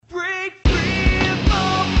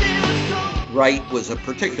Wright was a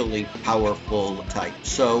particularly powerful type.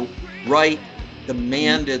 So Wright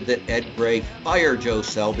demanded that Ed Gray fire Joe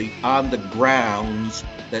Selby on the grounds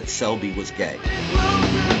that Selby was gay.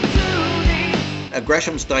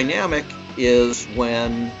 Gresham's dynamic is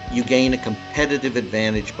when you gain a competitive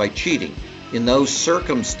advantage by cheating. In those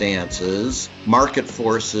circumstances, market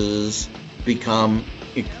forces become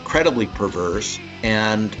incredibly perverse,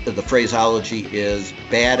 and the phraseology is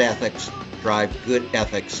bad ethics drive good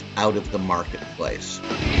ethics out of the marketplace.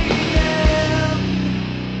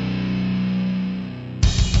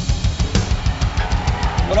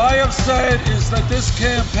 What I have said is that this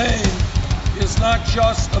campaign is not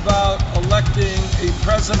just about electing a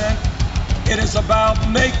president, it is about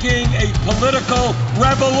making a political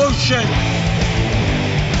revolution.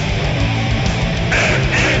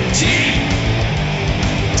 MMT.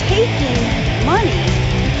 Taking money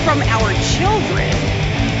from our children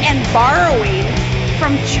and borrowing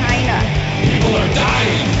from China. People are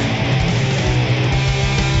dying.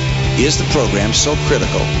 Is the program so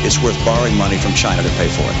critical it's worth borrowing money from China to pay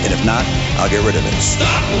for it? And if not, I'll get rid of it.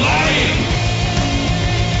 Stop lying!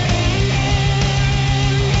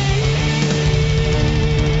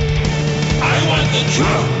 I want the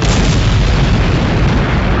truth!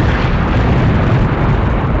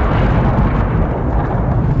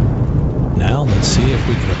 Now let's see if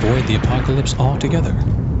we can avoid the apocalypse altogether.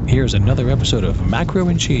 Here's another episode of Macro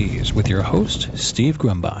and Cheese with your host, Steve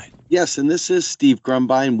Grumbine. Yes, and this is Steve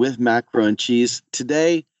Grumbine with Macro and Cheese.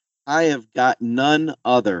 Today, I have got none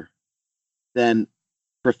other than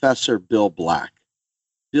Professor Bill Black.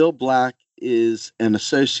 Bill Black is an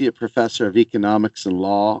associate professor of economics and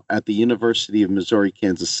law at the University of Missouri,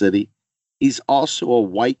 Kansas City. He's also a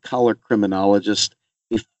white-collar criminologist,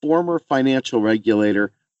 a former financial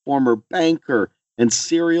regulator, former banker, and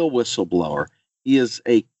serial whistleblower. He is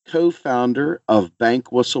a co-founder of Bank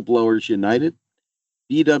Whistleblowers United.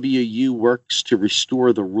 BWU works to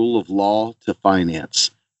restore the rule of law to finance.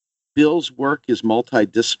 Bill's work is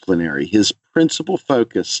multidisciplinary. His principal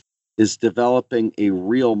focus is developing a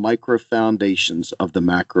real micro foundations of the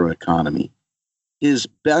macroeconomy. His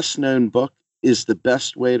best-known book is The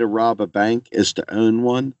Best Way to Rob a Bank is to Own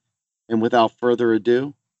One. And without further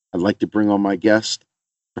ado, I'd like to bring on my guest,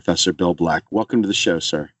 Professor Bill Black. Welcome to the show,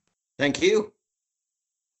 sir. Thank you.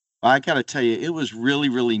 I got to tell you, it was really,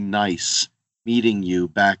 really nice meeting you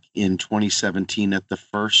back in 2017 at the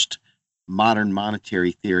first Modern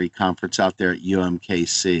Monetary Theory conference out there at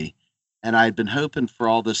UMKC. And I'd been hoping for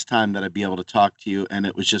all this time that I'd be able to talk to you, and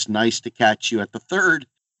it was just nice to catch you at the third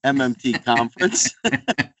MMT conference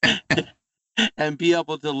and be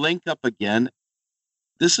able to link up again.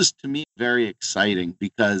 This is, to me, very exciting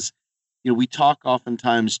because, we talk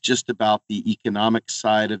oftentimes just about the economic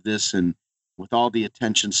side of this, and with all the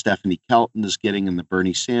attention Stephanie Kelton is getting in the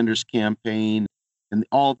Bernie Sanders campaign and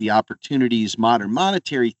all the opportunities modern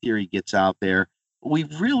monetary theory gets out there, we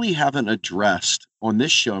really haven't addressed, on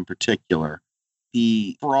this show in particular,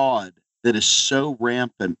 the fraud that is so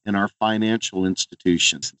rampant in our financial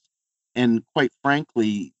institutions. And quite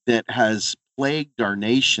frankly, that has plagued our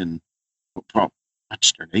nation, not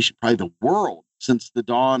just our nation, probably the world since the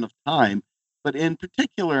dawn of time, but in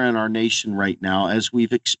particular in our nation right now, as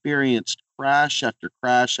we've experienced crash after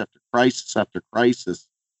crash after crisis.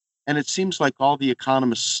 And it seems like all the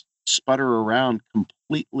economists sputter around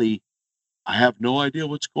completely. I have no idea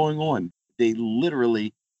what's going on. They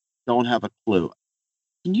literally don't have a clue.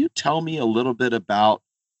 Can you tell me a little bit about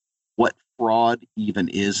what fraud even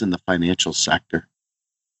is in the financial sector?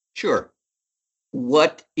 Sure.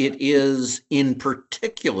 What it is in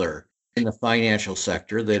particular in the financial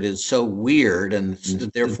sector that is so weird and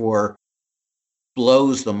therefore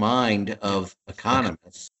blows the mind of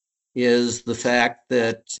economists is the fact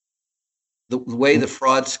that the way the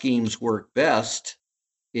fraud schemes work best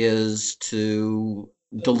is to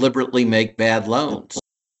deliberately make bad loans.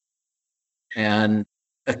 And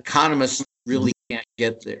economists really can't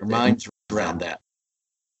get their minds around that.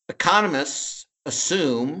 Economists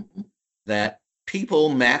assume that people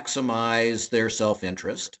maximize their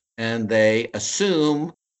self-interest, and they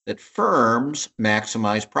assume that firms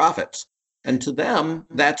maximize profits. And to them,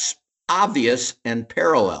 that's obvious and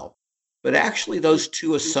parallel. But actually, those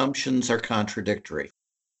two assumptions are contradictory.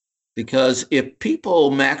 Because if people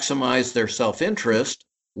maximize their self-interest,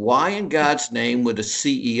 why in God's name would a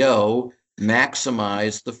CEO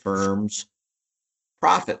maximize the firm's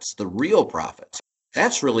profits, the real profits?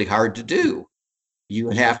 That's really hard to do. You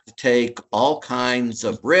would have to take all kinds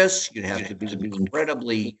of risks. You'd have to be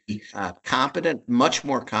incredibly competent, much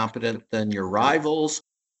more competent than your rivals.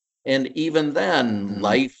 And even then,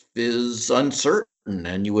 life is uncertain,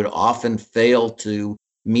 and you would often fail to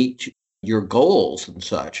meet your goals and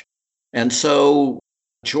such. And so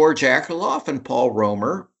George Akerlof and Paul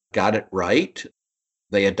Romer got it right.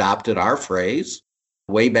 They adopted our phrase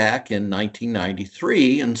way back in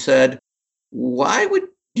 1993 and said, why would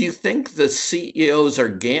you think the CEOs are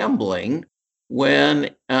gambling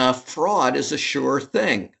when fraud is a sure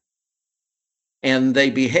thing? And they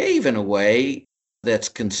behave in a way that's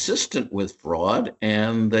consistent with fraud,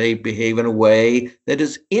 and they behave in a way that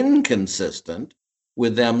is inconsistent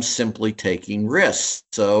with them simply taking risks.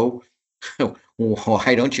 So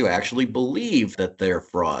why don't you actually believe that they're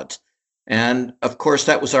frauds? And of course,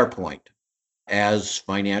 that was our point. As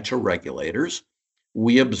financial regulators,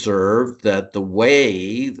 we observed that the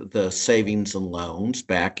way the savings and loans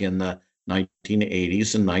back in the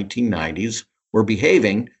 1980s and 1990s were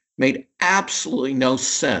behaving made absolutely no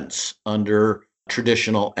sense under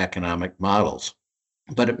traditional economic models.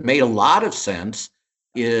 But it made a lot of sense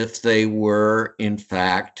if they were, in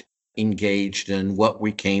fact, engaged in what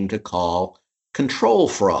we came to call control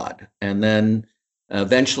fraud. And then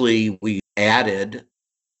eventually we added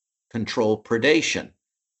control predation,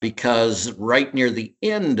 because right near the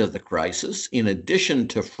end of the crisis, in addition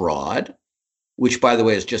to fraud, which, by the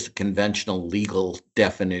way, is just a conventional legal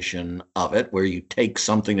definition of it, where you take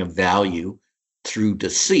something of value through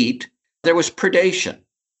deceit, there was predation.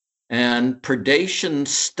 And predation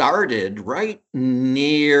started right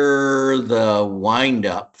near the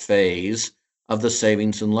wind-up phase of the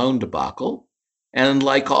savings and loan debacle. And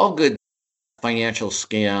like all good financial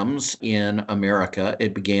scams in America,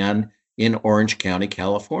 it began in Orange County,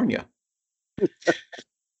 California.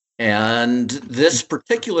 And this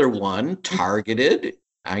particular one targeted,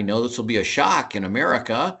 I know this will be a shock in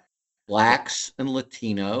America, Blacks and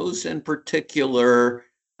Latinos, in particular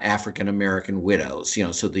African American widows.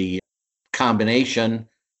 So the combination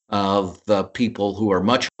of the people who are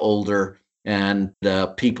much older and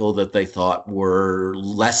people that they thought were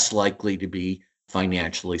less likely to be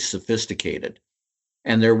financially sophisticated.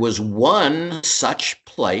 And there was one such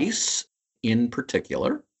place in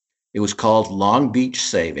particular. It was called Long Beach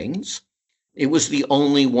Savings. It was the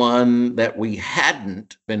only one that we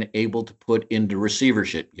hadn't been able to put into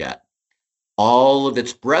receivership yet. All of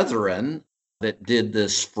its brethren that did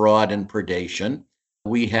this fraud and predation,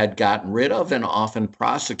 we had gotten rid of and often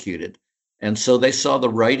prosecuted. And so they saw the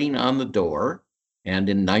writing on the door. And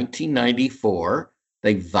in 1994,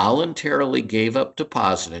 they voluntarily gave up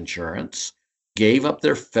deposit insurance, gave up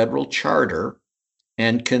their federal charter,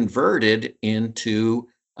 and converted into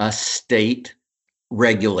a state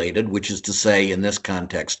regulated, which is to say, in this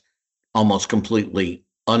context, almost completely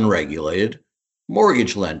unregulated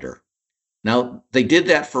mortgage lender. Now, they did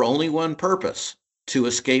that for only one purpose: to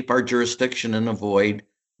escape our jurisdiction and avoid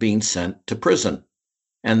being sent to prison.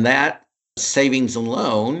 And that savings and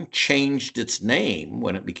loan changed its name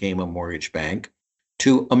when it became a mortgage bank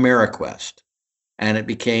to Ameriquest. And it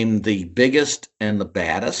became the biggest and the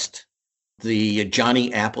baddest, the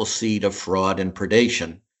Johnny Appleseed of fraud and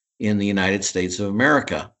predation in the United States of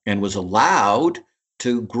America, and was allowed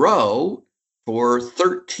to grow for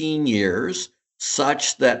 13 years,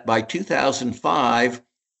 such that by 2005,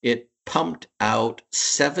 it pumped out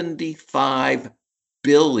 $75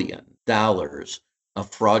 billion of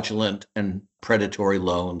fraudulent and predatory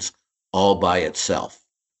loans all by itself,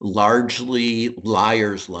 largely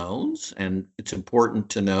liar's loans. And it's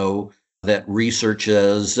important to know that research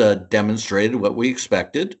has demonstrated what we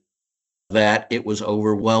expected, that it was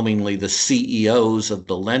overwhelmingly the CEOs of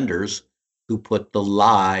the lenders who put the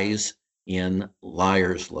lies in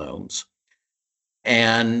liar's loans.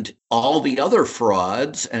 And all the other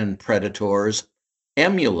frauds and predators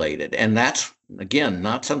emulated. And that's, again,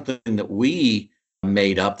 not something that we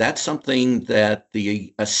made up. That's something that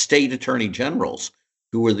the state attorney generals,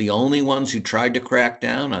 who were the only ones who tried to crack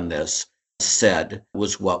down on this, said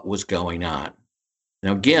was what was going on.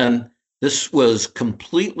 Now, again, this was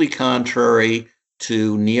completely contrary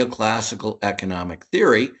to neoclassical economic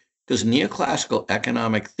theory, because neoclassical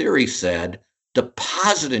economic theory said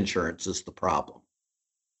deposit insurance is the problem.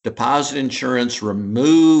 Deposit insurance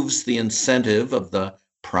removes the incentive of the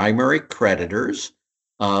primary creditors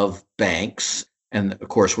of banks, and of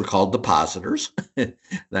course we're called depositors,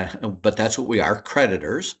 but that's what we are,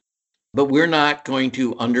 creditors. But we're not going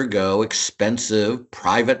to undergo expensive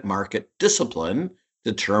private market discipline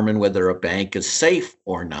to determine whether a bank is safe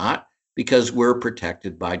or not, because we're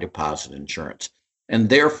protected by deposit insurance. And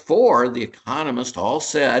therefore, the economists all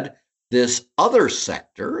said this other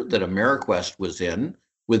sector that Ameriquest was in,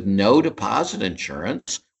 with no deposit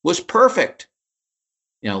insurance, was perfect.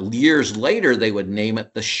 Years later, they would name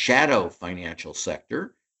it the shadow financial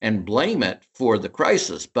sector and blame it for the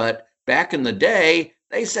crisis. But back in the day,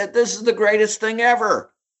 They said, this is the greatest thing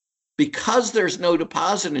ever. Because there's no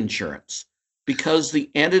deposit insurance, because the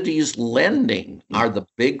entities lending are the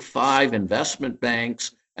big five investment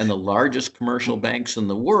banks and the largest commercial banks in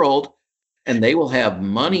the world, and they will have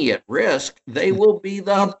money at risk, they will be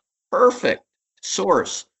the perfect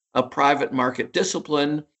source of private market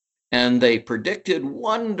discipline. And they predicted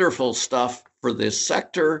wonderful stuff for this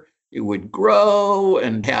sector. It would grow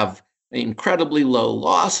and have incredibly low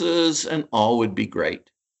losses, and all would be great.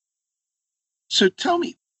 So tell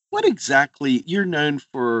me, what exactly, you're known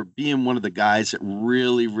for being one of the guys that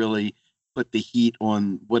really, really put the heat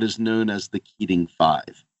on what is known as the Keating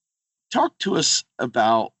Five. Talk to us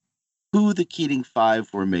about who the Keating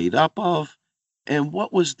Five were made up of and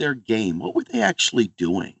what was their game? What were they actually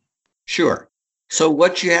doing? Sure. So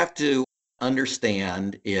what you have to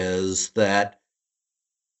understand is that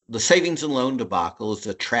the savings and loan debacle is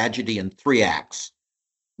a tragedy in 3 acts.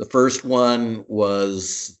 The first one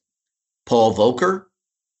was Paul Volcker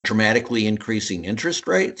dramatically increasing interest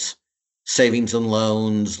rates. Savings and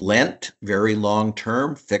loans lent very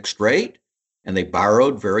long-term fixed rate, and they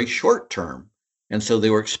borrowed very short-term. And so they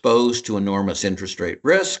were exposed to enormous interest rate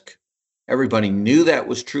risk. Everybody knew that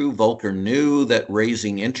was true. Volcker knew that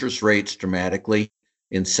raising interest rates dramatically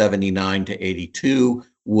in 79 to 82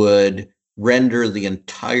 would render the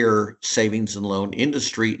entire savings and loan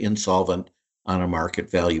industry insolvent on a market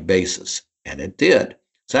value basis. And it did.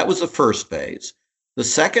 So that was the first phase. The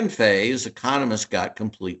second phase, economists got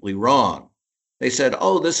completely wrong. They said,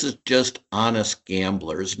 oh, this is just honest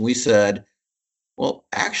gamblers. And we said, well,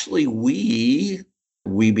 actually, we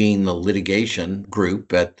being the litigation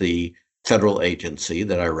group at the federal agency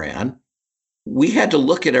that I ran, we had to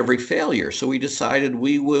look at every failure. So we decided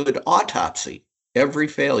we would autopsy every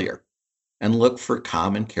failure and look for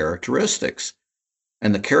common characteristics.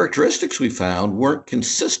 And the characteristics we found weren't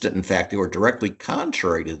consistent. In fact, they were directly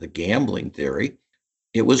contrary to the gambling theory.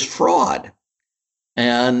 It was fraud.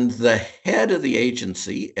 And the head of the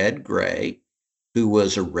agency, Ed Gray, who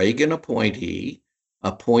was a Reagan appointee,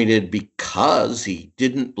 appointed because he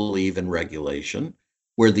didn't believe in regulation,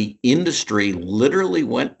 where the industry literally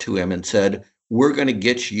went to him and said, we're going to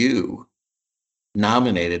get you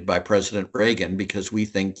nominated by President Reagan because we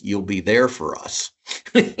think you'll be there for us.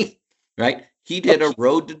 Right? He did a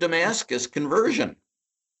road to Damascus conversion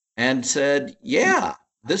and said, yeah,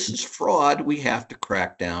 this is fraud. We have to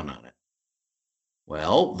crack down on it.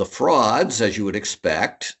 Well, the frauds, as you would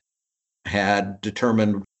expect, had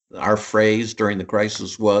determined our phrase during the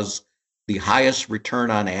crisis was the highest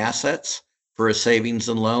return on assets for a savings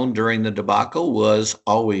and loan during the debacle was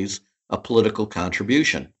always a political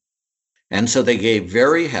contribution. And so they gave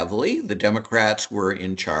very heavily. The Democrats were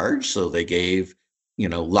in charge, so they gave,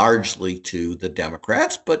 largely to the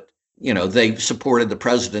Democrats, but, they supported the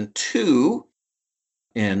president too.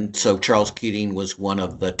 And so Charles Keating was one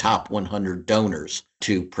of the top 100 donors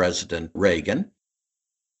to President Reagan.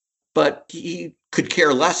 But he could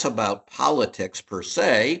care less about politics per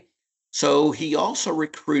se. So he also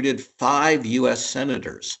recruited 5 U.S.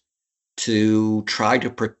 senators to try to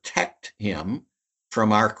protect him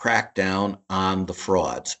from our crackdown on the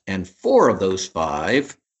frauds. And 4 of those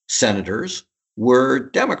 5 senators were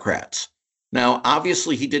Democrats. Now,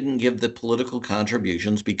 obviously, he didn't give the political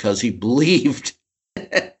contributions because he believed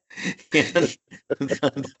in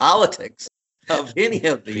the politics of any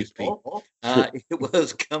of these people. It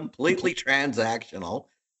was completely transactional.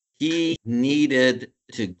 He needed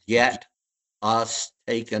to get us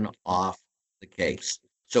taken off the case.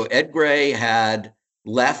 So Ed Gray had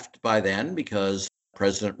left by then because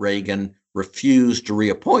President Reagan refused to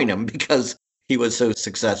reappoint him because he was so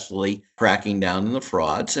successfully cracking down on the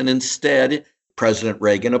frauds. And instead, President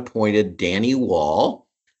Reagan appointed Danny Wall,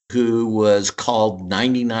 who was called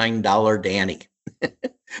 $99 Danny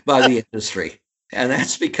by the industry. And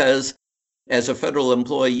that's because as a federal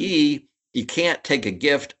employee, you can't take a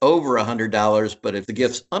gift over $100, but if the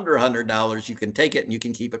gift's under $100, you can take it and you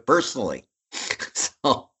can keep it personally.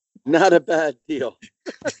 So, not a bad deal.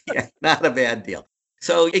 Yeah, not a bad deal.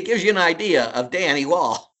 So it gives you an idea of Danny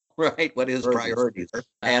Wall, right? What his priorities are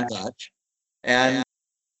and such. And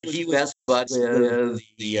he was with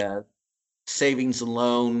the Savings and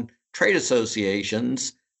Loan Trade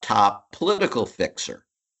Association's top political fixer.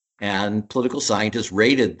 And political scientists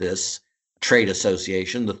rated this trade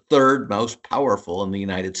association the 3rd most powerful in the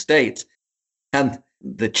United States. And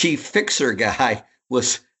the chief fixer guy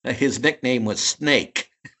his nickname was Snake.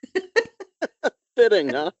 Fitting,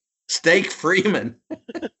 huh? Snake Freeman.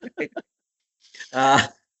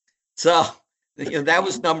 So that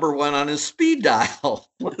was number 1 on his speed dial,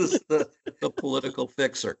 was the political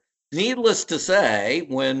fixer. Needless to say,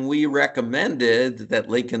 when we recommended that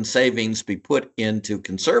Lincoln Savings be put into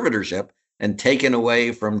conservatorship and taken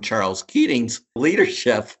away from Charles Keating's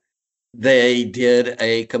leadership, they did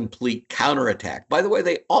a complete counterattack. By the way,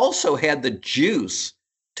 they also had the juice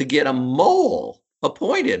to get a mole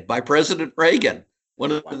appointed by President Reagan,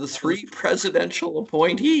 one of the three presidential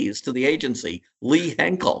appointees to the agency. Lee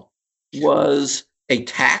Henkel was a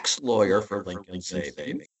tax lawyer for Lincoln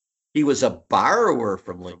Savings. He was a borrower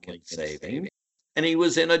from Lincoln Savings, and he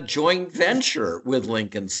was in a joint venture with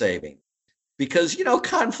Lincoln Savings because,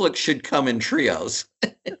 conflict should come in trios.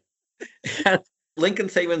 Lincoln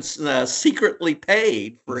Savings secretly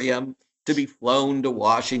paid for him to be flown to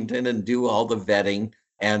Washington and do all the vetting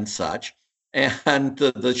and such. And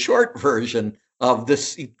the short version of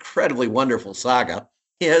this incredibly wonderful saga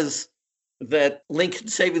is that Lincoln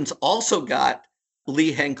Savings also got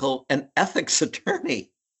Lee Henkel an ethics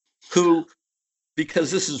attorney who,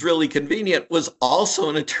 because this is really convenient, was also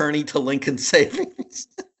an attorney to Lincoln Savings.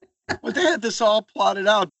 Well, they had this all plotted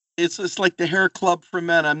out. It's like the hair club for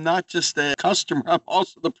men. I'm not just a customer, I'm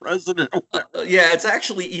also the president. Yeah, it's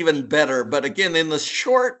actually even better. But again, in the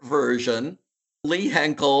short version, Lee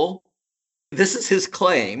Henkel, this is his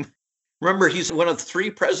claim. Remember, he's one of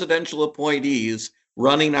three presidential appointees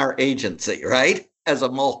running our agency, right? As a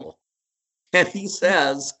mole. And he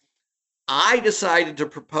says, I decided to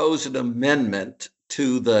propose an amendment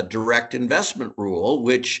to the direct investment rule,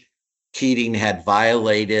 which Keating had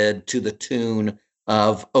violated to the tune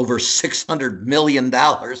of over $600 million,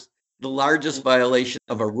 the largest violation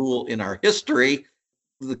of a rule in our history,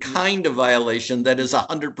 the kind of violation that is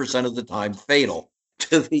 100% of the time fatal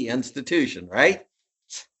to the institution, right?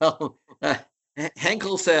 So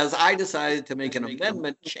Henkel says, I decided to make an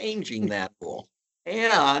amendment changing that rule.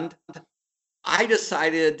 And I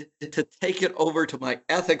decided to take it over to my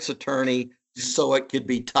ethics attorney so it could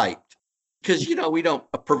be typed. Because, we don't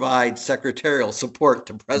provide secretarial support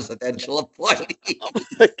to presidential appointees.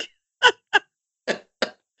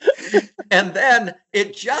 And then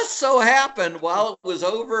it just so happened while it was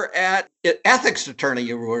over at ethics attorney,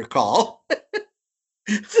 you will recall,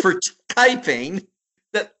 for typing,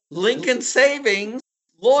 that Lincoln Savings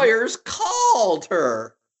lawyers called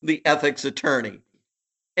her, the ethics attorney,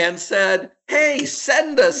 and said, hey,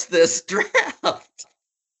 send us this draft.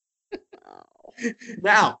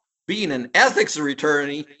 Now, being an ethics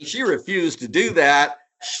attorney, she refused to do that.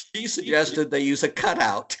 She suggested they use a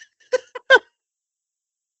cutout.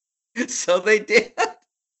 So they did.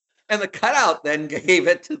 And the cutout then gave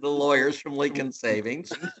it to the lawyers from Lincoln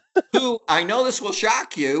Savings, who, I know this will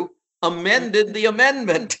shock you, amended the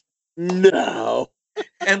amendment. No.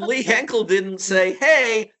 And Lee Henkel didn't say,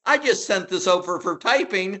 hey, I just sent this over for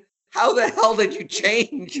typing. How the hell did you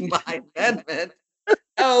change my amendment?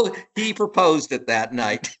 Oh, he proposed it that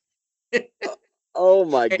night. Oh,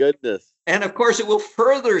 my goodness. And of course, it will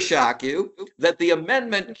further shock you that the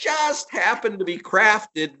amendment just happened to be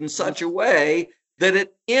crafted in such a way that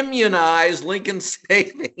it immunized Lincoln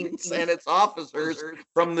Savings and its officers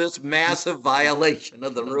from this massive violation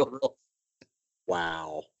of the rules.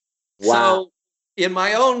 Wow. So, in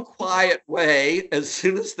my own quiet way, as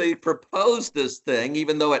soon as they proposed this thing,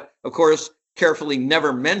 even though it, of course, carefully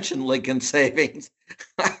never mentioned Lincoln Savings,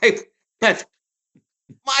 I went,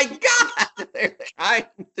 my God, they're trying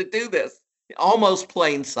to do this. Almost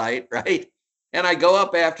plain sight, right? And I go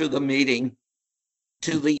up after the meeting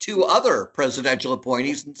to the two other presidential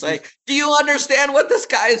appointees and say, do you understand what this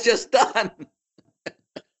guy has just done?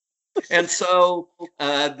 And so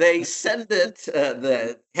they send it,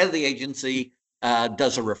 the head of the agency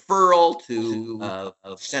does a referral to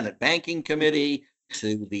a Senate Banking Committee,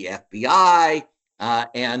 to the FBI,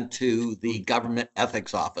 and to the Government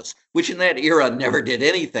Ethics Office, which in that era never did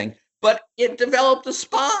anything, but it developed a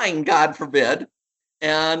spine, God forbid,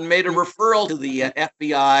 and made a referral to the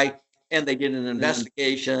FBI, and they did an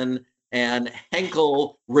investigation, and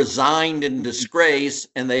Henkel resigned in disgrace,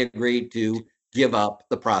 and they agreed to give up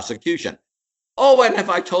the prosecution. Oh, and have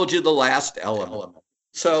I told you the last element?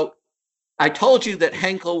 So I told you that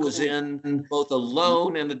Henkel was in both a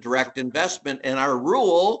loan and a direct investment, and our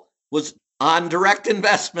rule was on direct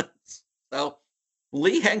investments. So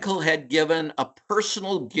Lee Henkel had given a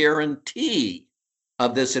personal guarantee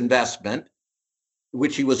of this investment,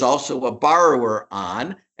 which he was also a borrower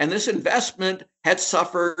on, and this investment had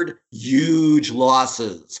suffered huge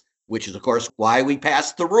losses, which is, of course, why we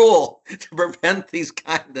passed the rule to prevent these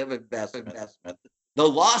kind of investments. The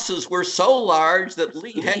losses were so large that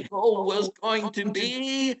Lee Henkel was going to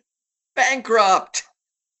be bankrupt.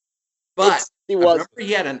 But remember,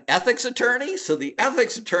 he had an ethics attorney, so the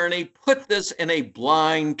ethics attorney put this in a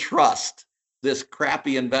blind trust. this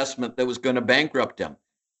crappy investment that was going to bankrupt him.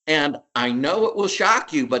 And I know it will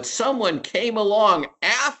shock you, but someone came along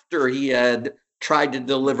after he had tried to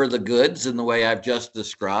deliver the goods in the way I've just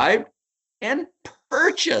described and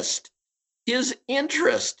purchased his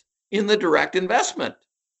interest in the direct investment,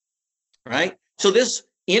 right? So this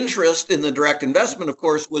interest in the direct investment, of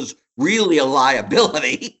course, was really a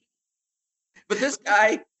liability. But this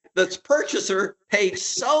guy, this purchaser, paid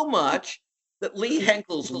so much that Lee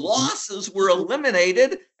Henkel's losses were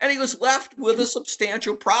eliminated, and he was left with a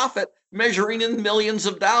substantial profit measuring in millions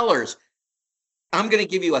of dollars. I'm going to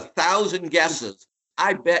give you 1,000 guesses.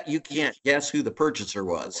 I bet you can't guess who the purchaser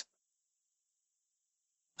was.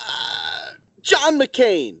 John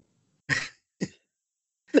McCain.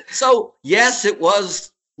 So, yes, it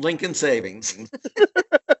was Lincoln Savings.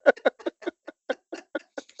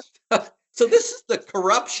 So this is the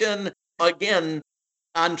corruption, again,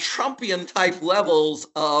 on Trumpian type levels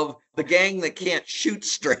of the gang that can't shoot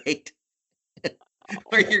straight.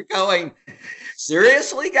 Where you're going,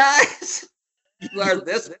 seriously, guys? You are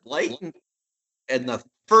this blatant? And the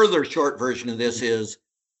further short version of this is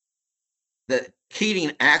that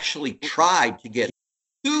Keating actually tried to get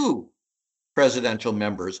 2 presidential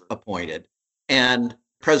members appointed. And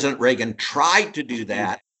President Reagan tried to do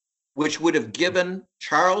that, which would have given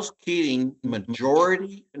Charles Keating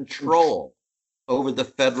majority control over the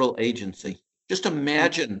federal agency. Just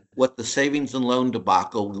imagine what the savings and loan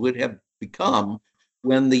debacle would have become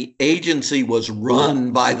when the agency was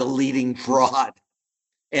run by the leading fraud.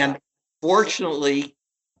 And fortunately,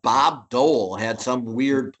 Bob Dole had some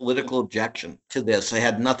weird political objection to this. It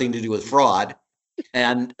had nothing to do with fraud,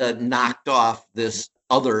 and knocked off this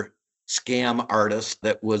other scam artist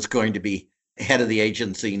that was going to be head of the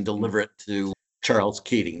agency and deliver it to Charles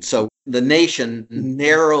Keating. So the nation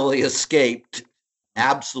narrowly escaped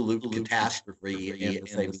absolute catastrophe in the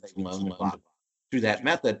savings and loan through that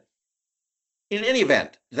method. In any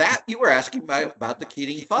event, that you were asking about the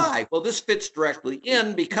Keating Five. Well, this fits directly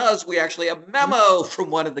in because we actually have a memo from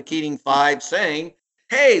one of the Keating Five saying,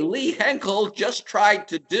 hey, Lee Henkel just tried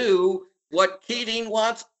to do what Keating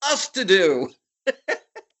wants us to do.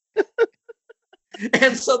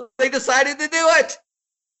 And so they decided to do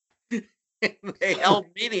it. They held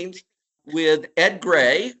meetings with Ed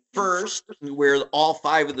Gray first, where all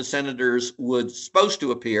 5 of the senators were supposed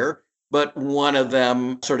to appear, but one of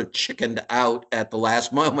them sort of chickened out at the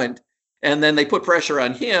last moment. And then they put pressure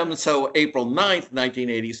on him. So April 9th,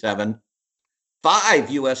 1987, 5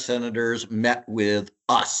 U.S. senators met with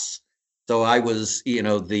us. So I was,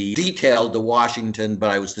 the detailed to Washington,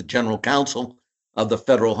 but I was the general counsel of the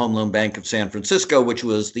Federal Home Loan Bank of San Francisco, which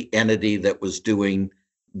was the entity that was doing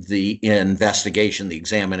the investigation, the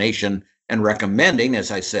examination, and recommending,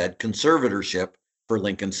 as I said, conservatorship for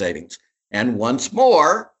Lincoln Savings. And once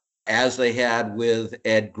more, as they had with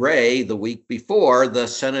Ed Gray the week before, the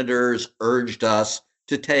senators urged us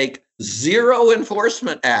to take 0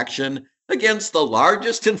 enforcement action against the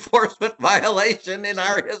largest enforcement violation in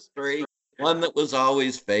our history, one that was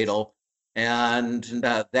always fatal. And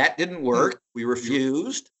that didn't work. We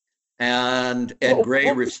refused. And Ed Gray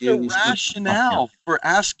refused. What was the rationale for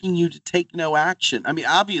asking you to take no action? I mean,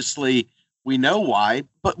 obviously, we know why,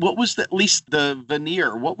 but what was at least the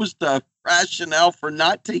veneer? What was the rationale for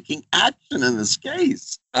not taking action in this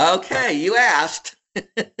case? Okay, you asked.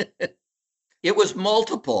 It was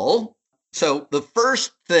multiple. So the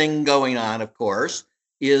first thing going on, of course,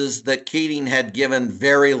 is that Keating had given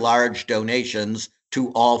very large donations to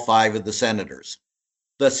all 5 of the senators.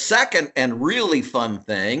 The second and really fun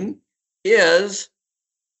thing is,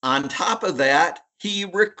 on top of that, he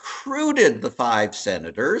recruited the 5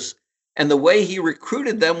 senators. And the way he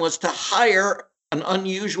recruited them was to hire an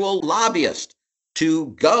unusual lobbyist to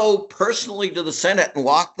go personally to the Senate and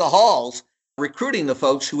walk the halls, recruiting the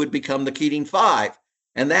folks who would become the Keating Five.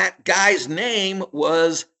 And that guy's name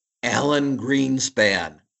was Alan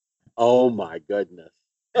Greenspan. Oh, my goodness.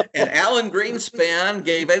 And Alan Greenspan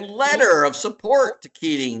gave a letter of support to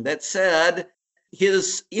Keating that said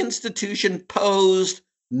his institution posed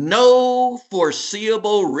no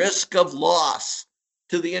foreseeable risk of loss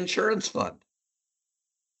to the insurance fund.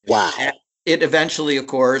 Wow. It eventually, of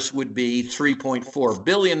course, would be $3.4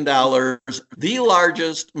 billion, the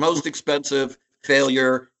largest, most expensive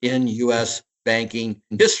failure in U.S. banking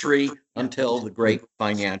history until the great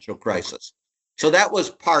financial crisis. So that was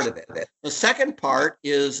part of it. The second part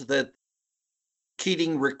is that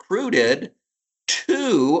Keating recruited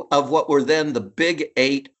 2 of what were then the big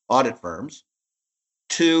 8 audit firms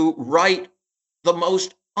to write the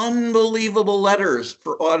most unbelievable letters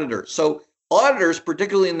for auditors. So auditors,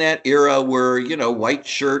 particularly in that era, were, white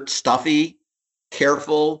shirt, stuffy.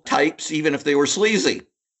 careful types, even if they were sleazy.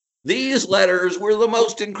 These letters were the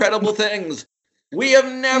most incredible things. We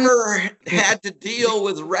have never had to deal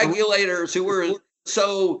with regulators who were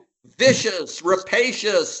so vicious,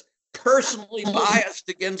 rapacious, personally biased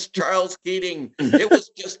against Charles Keating. It was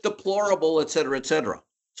just deplorable, et cetera, et cetera.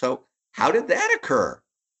 So how did that occur?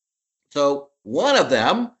 So one of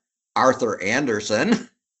them, Arthur Andersen.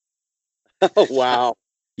 Oh, wow.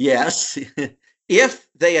 Yes. If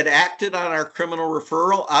they had acted on our criminal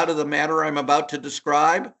referral out of the matter I'm about to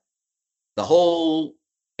describe, the whole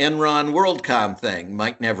Enron WorldCom thing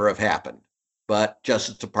might never have happened. But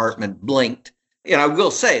Justice Department blinked. And I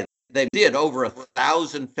will say, they did over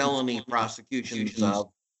 1,000 felony prosecutions of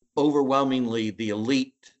overwhelmingly the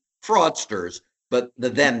elite fraudsters, but the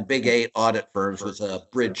then Big 8 audit firms was a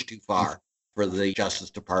bridge too far for the Justice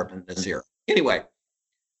Department this year. Anyway,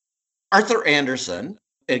 Arthur Andersen,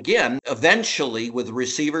 again, eventually with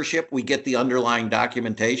receivership, we get the underlying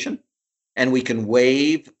documentation and we can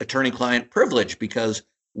waive attorney-client privilege because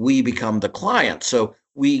we become the client. So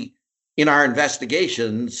we, in our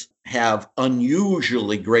investigations, have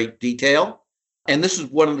unusually great detail. And this is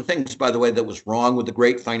one of the things, by the way, that was wrong with the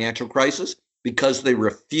great financial crisis, because they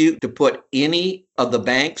refused to put any of the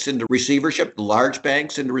banks into receivership, the large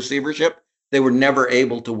banks into receivership. They were never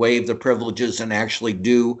able to waive the privileges and actually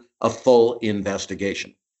do a full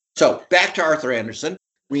investigation. So back to Arthur Andersen.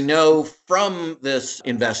 We know from this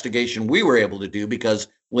investigation we were able to do, because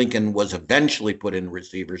Lincoln was eventually put in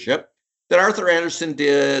receivership, that Arthur Andersen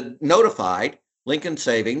notified Lincoln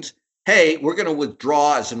Savings, hey, we're going to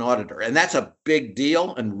withdraw as an auditor. And that's a big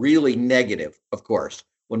deal and really negative, of course,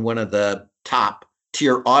 when one of the top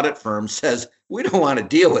tier audit firms says, we don't want to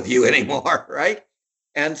deal with you anymore, right?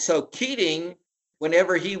 And so Keating,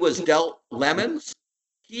 whenever he was dealt lemons,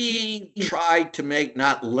 he tried to make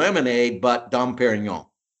not lemonade, but Dom Perignon.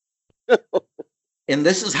 And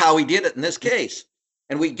this is how he did it in this case.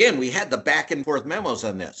 And we had the back and forth memos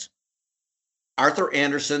on this. Arthur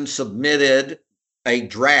Andersen submitted a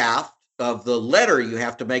draft of the letter you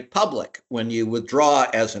have to make public when you withdraw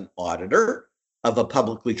as an auditor of a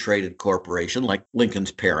publicly traded corporation like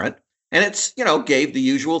Lincoln's parent. And it's, gave the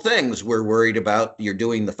usual things. We're worried about you're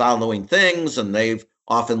doing the following things, and they've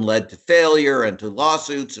often led to failure and to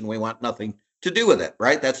lawsuits, and we want nothing to do with it,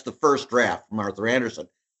 right? That's the first draft from Arthur Andersen.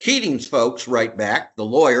 Keating's folks write back, the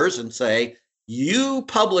lawyers, and say, you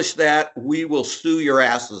publish that, we will sue your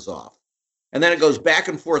asses off. And then it goes back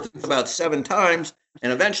and forth about 7 times.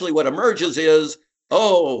 And eventually what emerges is,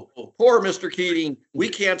 oh, poor Mr. Keating, we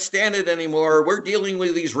can't stand it anymore. We're dealing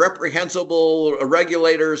with these reprehensible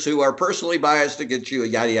regulators who are personally biased against you,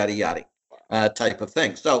 yada, yada, yada, type of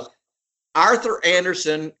thing. So Arthur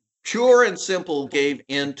Andersen, pure and simple, gave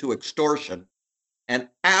in to extortion and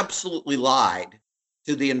absolutely lied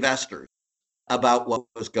to the investors about what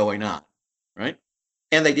was going on, right?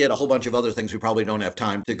 And they did a whole bunch of other things we probably don't have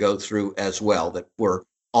time to go through as well that were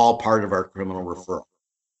all part of our criminal referral.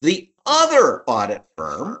 The other audit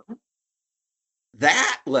firm,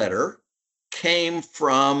 that letter came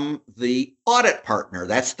from the audit partner.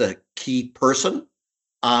 That's the key person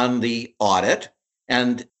on the audit.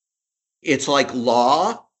 And it's like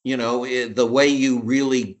law, the way you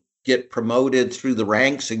really get promoted through the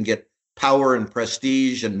ranks and get power and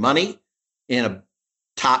prestige and money in a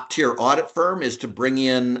top tier audit firm is to bring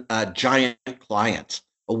in giant clients,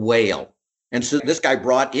 a whale. And so this guy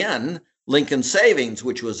brought in Lincoln Savings,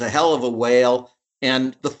 which was a hell of a whale.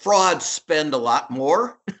 And the frauds spend a lot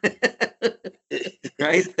more,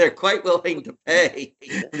 right? They're quite willing to pay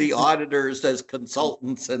the auditors as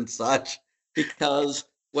consultants and such, because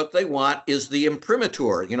what they want is the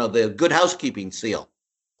imprimatur, the good housekeeping seal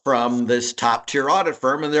from this top tier audit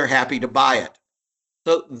firm, and they're happy to buy it.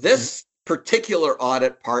 So this particular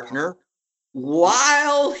audit partner,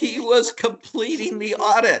 while he was completing the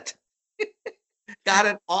audit, got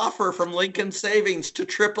an offer from Lincoln Savings to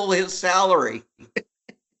triple his salary.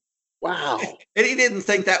 Wow. And he didn't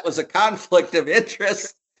think that was a conflict of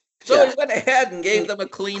interest. So he went ahead and gave them a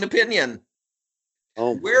clean opinion.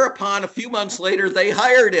 Oh. Whereupon a few months later, they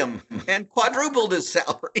hired him and quadrupled his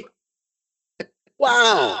salary.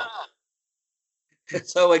 Wow.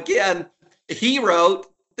 So again, he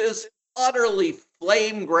wrote this utterly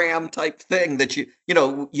flamegram type thing that you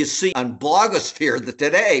see on blogosphere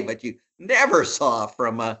today, but you never saw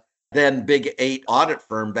from a then Big 8 audit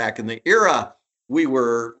firm back in the era. We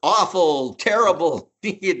were awful, terrible.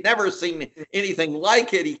 He had never seen anything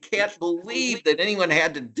like it. He can't believe that anyone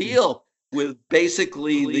had to deal with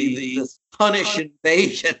basically the Hunnish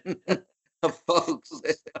invasion of folks.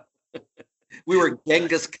 We were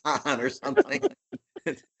Genghis Khan or something.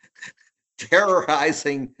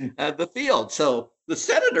 terrorizing the field. So the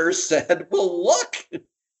senators said, well, look,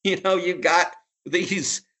 you got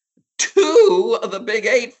these two of the big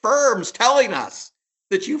 8 firms telling us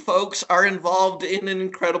that you folks are involved in an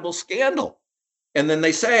incredible scandal. And then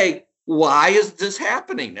they say, why is this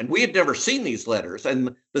happening? And we had never seen these letters.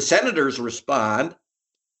 And the senators respond,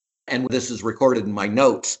 and this is recorded in my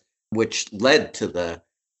notes, which led to the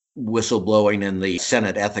whistleblowing in the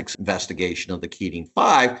Senate ethics investigation of the Keating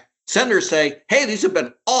Five. Senators say, hey, these have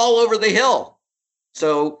been all over the Hill.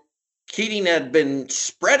 So Keating had been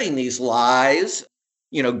spreading these lies,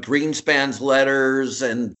 Greenspan's letters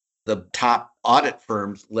and the top audit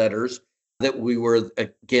firm's letters, that we were,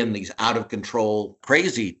 again, these out of control,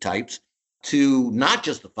 crazy types, to not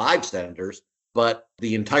just the 5 senators, but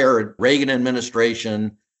the entire Reagan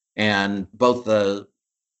administration and both the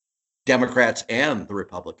Democrats and the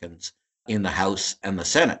Republicans in the House and the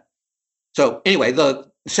Senate. So anyway,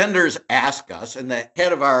 the senators ask us, and the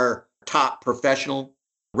head of our top professional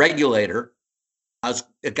regulator,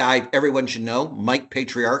 a guy everyone should know, Mike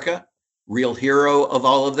Patriarca, real hero of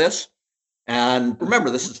all of this. And remember,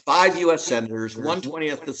 this is 5 U.S. senators,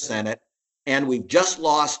 1/20th the Senate, and we've just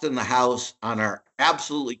lost in the House on our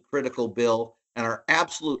absolutely critical bill, and our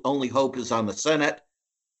absolute only hope is on the Senate.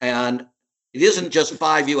 And it isn't just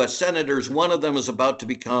 5 U.S. senators. One of them is about to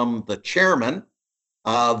become the chairman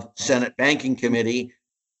of Senate Banking Committee.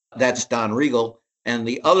 That's Don Regal. And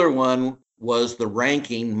the other one was the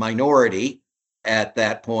ranking minority at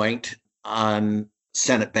that point on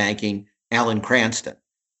Senate Banking, Alan Cranston.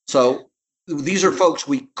 So these are folks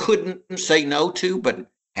we couldn't say no to, but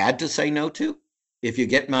had to say no to, if you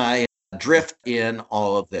get my drift in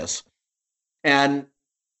all of this. And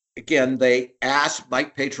again, they asked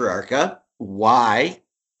Mike Patriarca why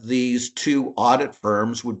these 2 audit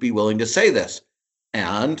firms would be willing to say this.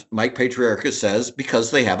 And Mike Patriarca says, because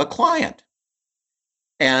they have a client.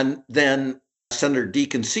 And then Senator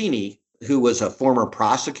DeConcini, who was a former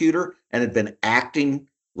prosecutor and had been acting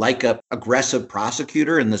like an aggressive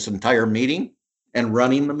prosecutor in this entire meeting and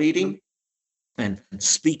running the meeting and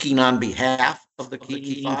speaking on behalf of the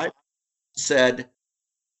Keating Five, said,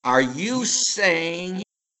 are you saying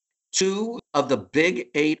 2 of the big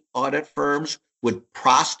 8 audit firms would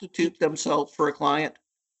prostitute themselves for a client?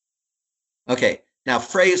 Okay, now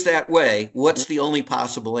phrase that way, what's the only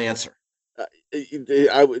possible answer?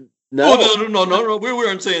 I would no. No, we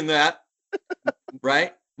weren't saying that.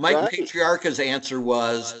 Right? Mike Right. Patriarca's answer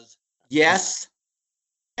was, yes,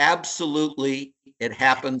 absolutely, it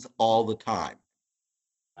happens all the time.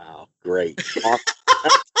 Wow, great. Awesome.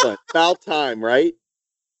 Excellent. About time, right?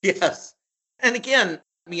 Yes. And again,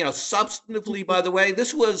 substantively, by the way,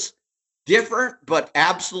 this was different, but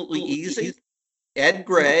absolutely easy. Ed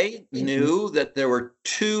Gray knew that there were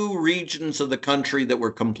 2 regions of the country that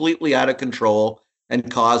were completely out of control and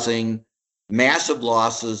causing massive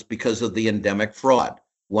losses because of the endemic fraud.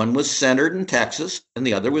 One was centered in Texas, and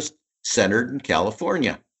the other was centered in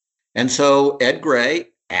California. And so Ed Gray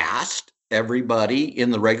asked everybody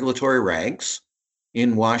in the regulatory ranks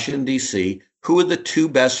in Washington, D.C., who are the 2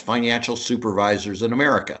 best financial supervisors in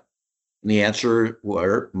America? And the answer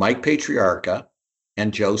were Mike Patriarca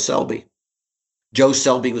and Joe Selby. Joe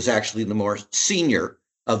Selby was actually the more senior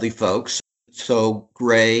of the folks. So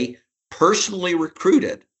Gray personally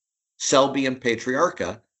recruited Selby and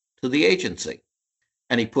Patriarca to the agency.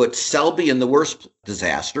 And he put Selby in the worst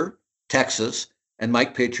disaster, Texas, and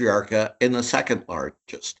Mike Patriarca in the second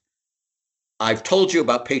largest. I've told you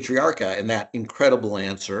about Patriarca and that incredible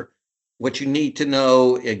answer. What you need to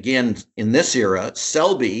know, again, in this era,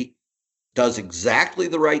 Selby does exactly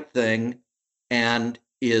the right thing and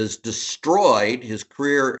is destroyed. His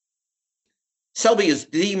career. Selby is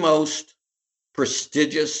the most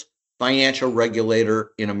prestigious financial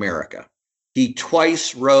regulator in America. He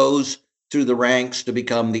twice rose through the ranks to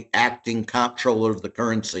become the acting comptroller of the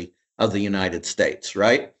currency of the United States,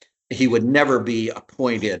 right? He would never be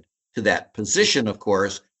appointed to that position, of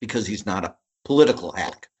course, because he's not a political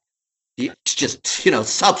hack. He's just,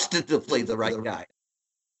 substantively the right guy.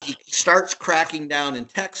 He starts cracking down in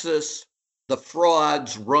Texas. The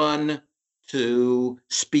frauds run to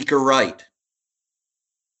Speaker Wright.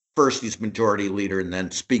 First, he's majority leader and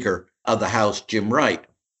then Speaker of the House, Jim Wright,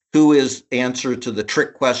 who is answer to the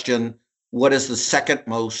trick question, what is the second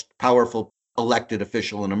most powerful elected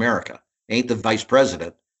official in America? Ain't the vice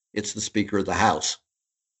president, it's the Speaker of the House,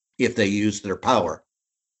 if they use their power.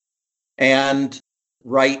 And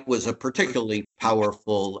Wright was a particularly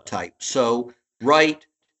powerful type. So Wright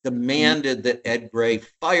demanded that Ed Gray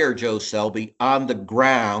fire Joe Selby on the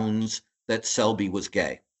grounds that Selby was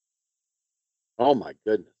gay. Oh, my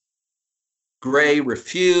goodness. Gray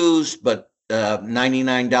refused, but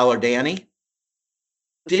 $99 Danny,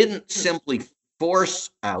 didn't simply force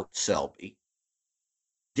out Selby.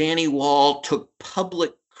 Danny Wall took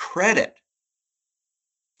public credit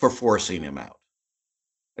for forcing him out.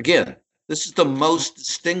 Again, this is the most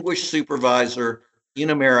distinguished supervisor in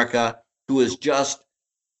America who has just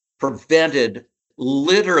prevented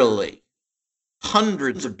literally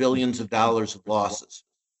hundreds of billions of dollars of losses,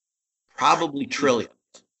 probably trillions.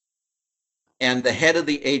 And the head of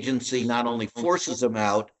the agency not only forces him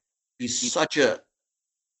out, he's such a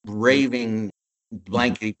raving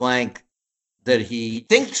blankety blank that he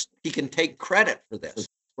thinks he can take credit for this.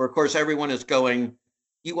 Where, of course, everyone is going,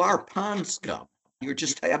 you are pond scum. You're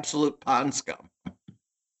just absolute pond scum.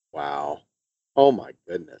 Wow. Oh, my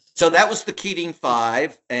goodness. So that was the Keating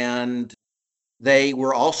Five. And they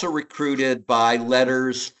were also recruited by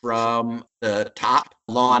letters from the top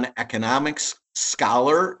law and economics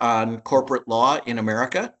scholar on corporate law in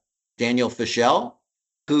America, Daniel Fischel,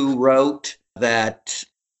 who wrote that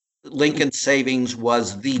Lincoln Savings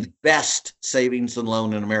was the best savings and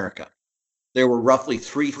loan in America. There were roughly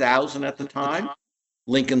 3,000 at the time.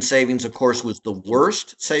 Lincoln Savings, of course, was the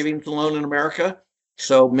worst savings and loan in America.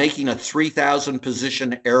 So making a 3,000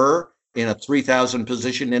 position error in a 3,000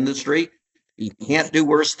 position industry, you can't do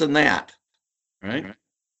worse than that, right?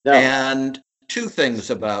 No. And two things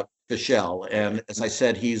about Fischel, and as I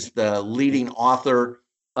said, he's the leading author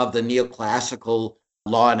of the neoclassical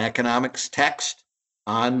law and economics text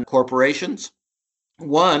on corporations.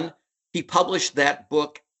 One, he published that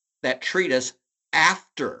book, that treatise,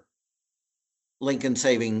 after Lincoln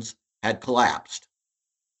Savings had collapsed,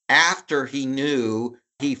 after he knew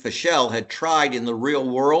Fischel had tried in the real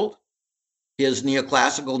world his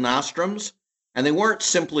neoclassical nostrums, and they weren't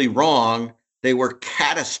simply wrong, they were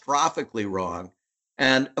catastrophically wrong.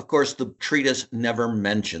 And of course, the treatise never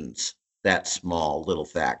mentions that small little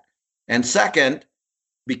fact. And second,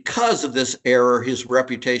 because of this error, his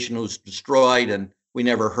reputation was destroyed and we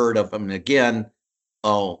never heard of him again.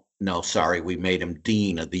 Oh, no, sorry, we made him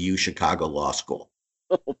dean of the UChicago Law School.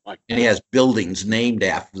 Oh, my God. And he has buildings named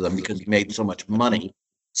after them because he made so much money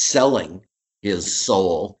selling his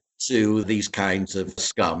soul to these kinds of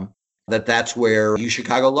scum that's where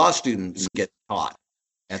UChicago law students get taught,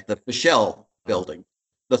 at the Fischel building.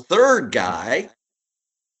 The third guy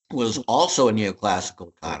was also a neoclassical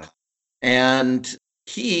economist, and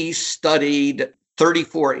he studied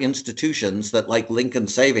 34 institutions that, like Lincoln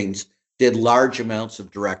Savings, did large amounts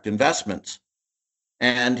of direct investments.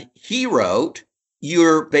 And he wrote,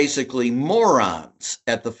 you're basically morons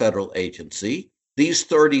at the federal agency. These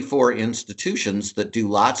 34 institutions that do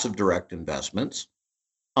lots of direct investments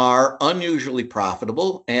are unusually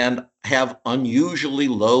profitable and have unusually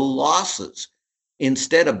low losses.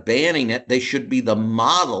 Instead of banning it, they should be the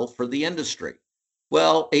model for the industry.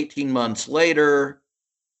 Well, 18 months later,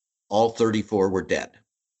 all 34 were dead.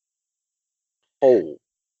 Oh.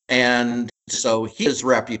 And so his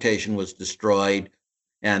reputation was destroyed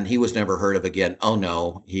and he was never heard of again. Oh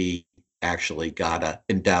no, he actually got an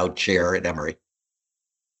endowed chair at Emory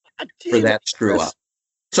for that screw up.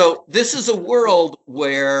 So this is a world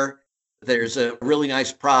where there's a really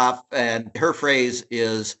nice prof, and her phrase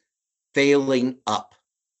is failing up.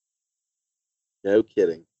 No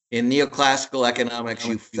kidding. In neoclassical economics,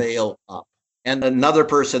 you fail up. And another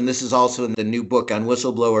person, this is also in the new book on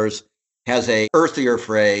whistleblowers, has a earthier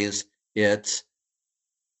phrase. It's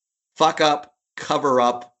fuck up, cover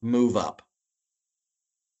up, move up.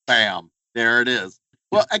 Bam. There it is.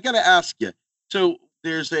 Well, I got to ask you. So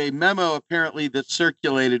there's a memo apparently that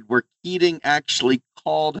circulated where Keating actually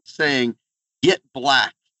called saying, get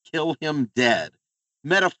black, kill him dead.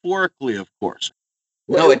 Metaphorically, of course.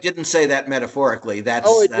 No, it didn't say that metaphorically. That's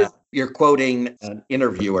you're quoting an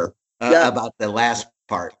interviewer about the last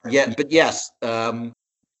part. Yeah, but yes,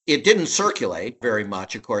 it didn't circulate very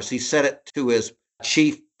much, of course. He said it to his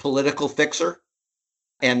chief political fixer.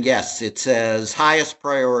 And yes, it says highest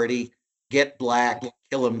priority, get black,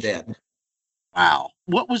 kill him dead. Wow.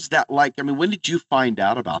 What was that like? I mean, when did you find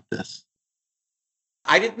out about this?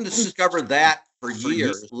 I didn't discover that for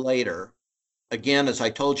years later. Again, as I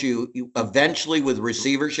told you, eventually with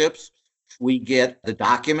receiverships, we get the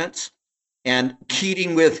documents, and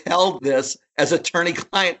Keating withheld this as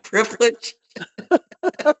attorney-client privilege.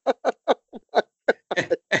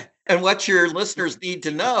 And what your listeners need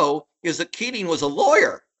to know is that Keating was a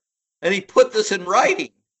lawyer, and he put this in writing.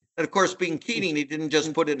 And of course, being Keating, he didn't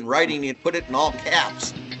just put it in writing, he put it in all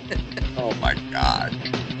caps. Oh my God.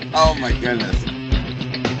 Oh my goodness.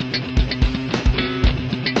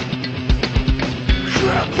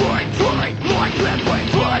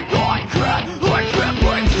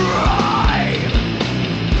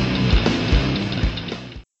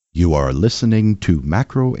 You are listening to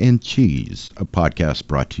Macro and Cheese, a podcast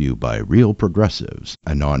brought to you by Real Progressives,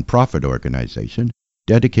 a nonprofit organization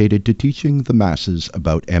dedicated to teaching the masses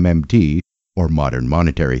about MMT, or modern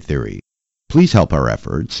monetary theory. Please help our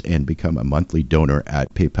efforts and become a monthly donor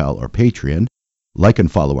at PayPal or Patreon. Like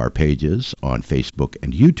and follow our pages on Facebook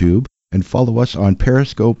and YouTube, and follow us on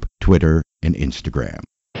Periscope, Twitter, and Instagram.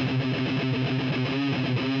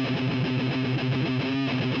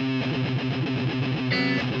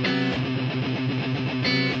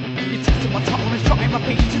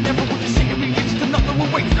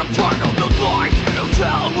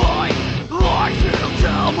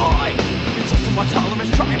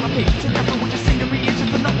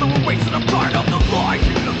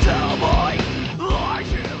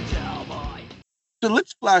 So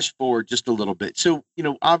let's flash forward just a little bit. So,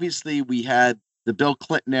 obviously we had the Bill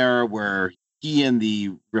Clinton era where he and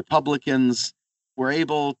the Republicans were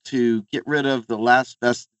able to get rid of the last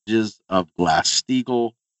vestiges of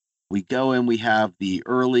Glass-Steagall. We go and we have the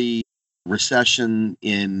early recession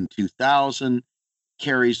in 2000,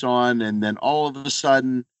 carries on, and then all of a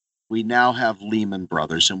sudden we now have Lehman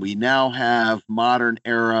Brothers, and we now have modern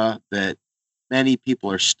era that many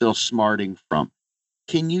people are still smarting from.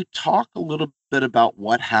 Can you talk a little bit about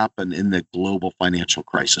what happened in the global financial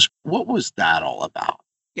crisis? What was that all about?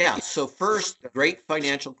 Yeah, so first, the great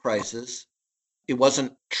financial crisis, it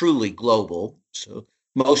wasn't truly global, so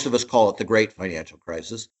most of us call it the great financial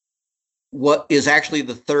crisis. What is actually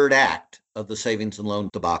the third act of the savings and loan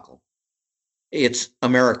debacle? It's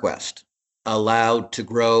Ameriquest, allowed to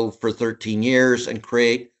grow for 13 years and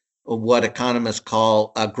create what economists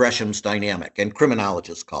call a Gresham's dynamic and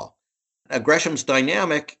criminologists call. A Gresham's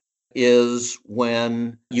dynamic is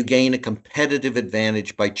when you gain a competitive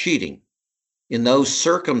advantage by cheating. In those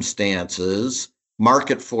circumstances,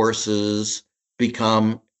 market forces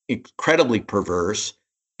become incredibly perverse,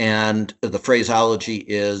 and the phraseology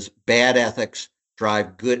is bad ethics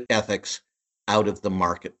drive good ethics out of the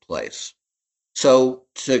marketplace. So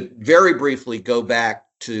to very briefly go back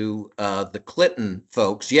to the Clinton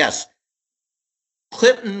folks, yes,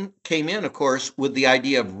 Clinton came in, of course, with the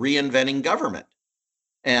idea of reinventing government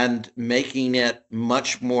and making it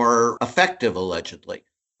much more effective, allegedly.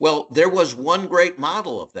 Well, there was one great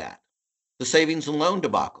model of that, the savings and loan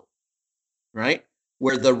debacle, right?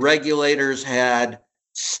 Where the regulators had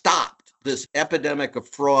stopped this epidemic of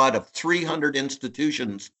fraud of 300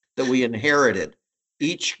 institutions that we inherited,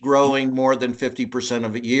 each growing more than 50%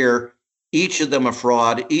 of a year, each of them a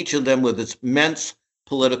fraud, each of them with its immense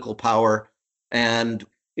political power. And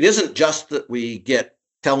it isn't just that we get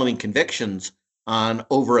felony convictions on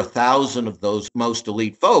over 1,000 of those most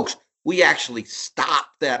elite folks. We actually stop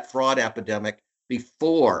that fraud epidemic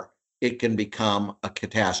before it can become a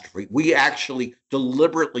catastrophe. We actually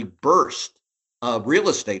deliberately burst a real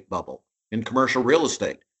estate bubble in commercial real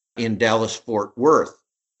estate in Dallas-Fort Worth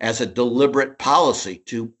as a deliberate policy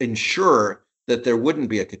to ensure that there wouldn't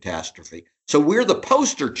be a catastrophe. So we're the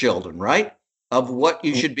poster children, right, of what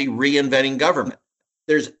you should be reinventing government.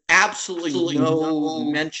 There's absolutely no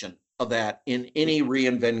mention of that in any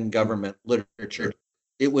reinventing government literature.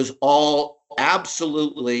 It was all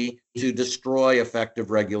absolutely to destroy effective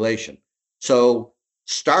regulation. So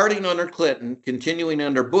starting under Clinton, continuing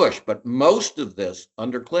under Bush, but most of this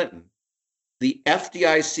under Clinton, the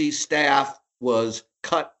FDIC staff was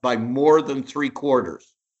cut by more than 3/4.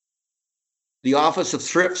 The Office of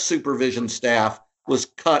Thrift Supervision staff was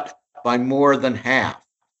cut by more than half.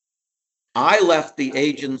 I left the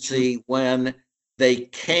agency when they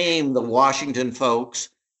came, the Washington folks,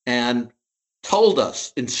 and told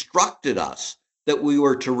us, instructed us, that we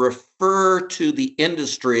were to refer to the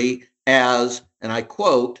industry as, and I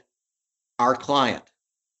quote, our client,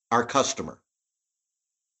 our customer.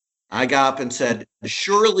 I got up and said,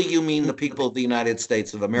 surely you mean the people of the United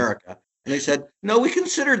States of America. And they said, no, we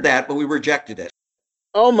considered that, but we rejected it.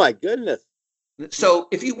 Oh, my goodness. So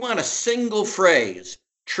if you want a single phrase,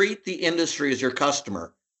 treat the industry as your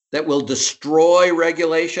customer, that will destroy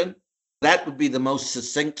regulation, that would be the most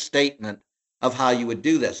succinct statement of how you would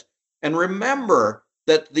do this. And remember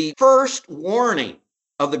that the first warning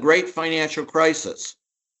of the great financial crisis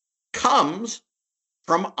comes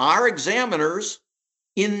from our examiners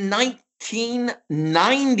in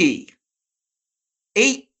 1990,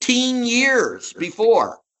 18 years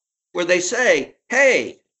before, where they say,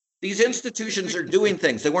 hey, these institutions are doing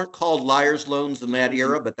things. They weren't called liar's loans in that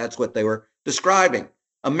era, but that's what they were describing.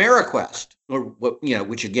 Ameriquest, or what,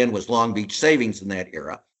 which again was Long Beach Savings in that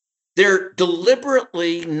era, they're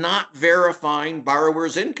deliberately not verifying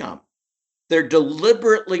borrowers' income. They're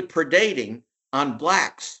deliberately predating on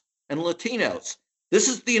Blacks and Latinos. This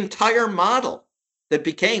is the entire model. that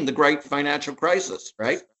became the great financial crisis,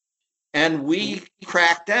 right? And we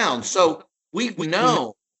cracked down. So we've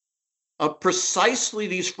known of precisely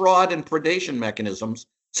these fraud and predation mechanisms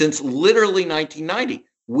since literally 1990.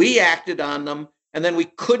 We acted on them, and then we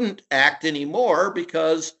couldn't act anymore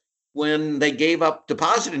because when they gave up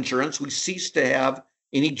deposit insurance, we ceased to have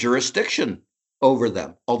any jurisdiction over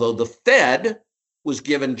them. Although the Fed was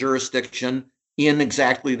given jurisdiction in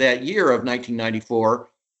exactly that year of 1994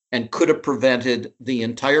 and could have prevented the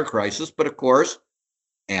entire crisis. But of course,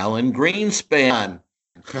 Alan Greenspan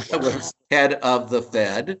was head of the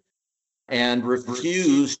Fed and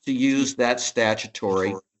refused to use that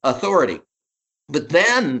statutory authority. But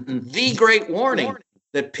then the great warning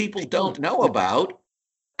that people don't know about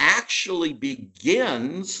actually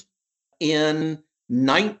begins in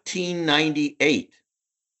 1998.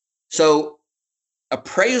 So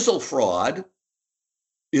appraisal fraud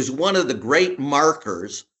is one of the great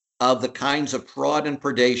markers of the kinds of fraud and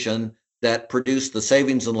predation that produced the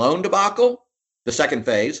savings and loan debacle, the second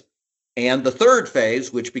phase, and the third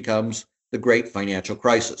phase, which becomes the great financial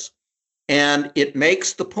crisis. And it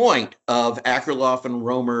makes the point of Akerlof and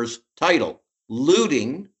Romer's title,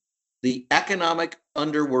 Looting the Economic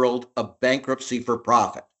Underworld of Bankruptcy for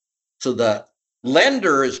Profit. So the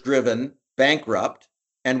lender is driven bankrupt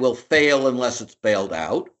and will fail unless it's bailed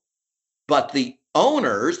out. But the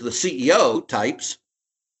owners, the CEO types,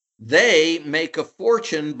 they make a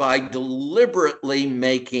fortune by deliberately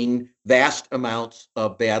making vast amounts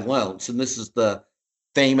of bad loans. And this is the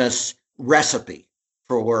famous recipe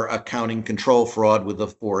for accounting control fraud with the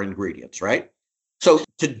 4 ingredients, right? So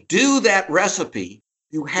to do that recipe,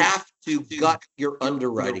 you have to gut your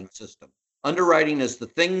underwriting system. Underwriting is the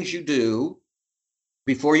things you do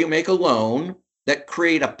before you make a loan that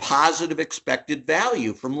create a positive expected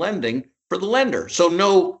value from lending for the lender. So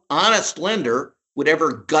no honest lender would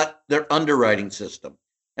ever gut their underwriting system.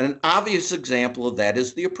 And an obvious example of that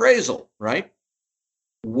is the appraisal, right?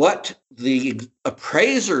 What the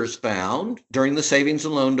appraisers found during the savings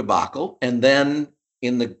and loan debacle, and then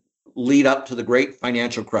in the lead up to the great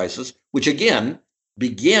financial crisis, which again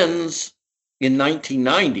begins in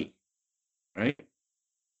 1990, right,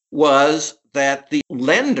 was that the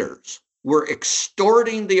lenders were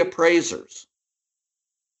extorting the appraisers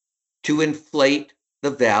to inflate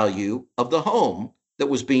the value of the home that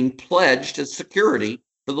was being pledged as security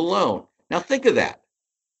for the loan. Now think of that.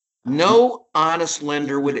 No honest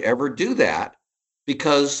lender would ever do that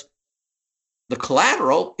because the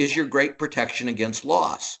collateral is your great protection against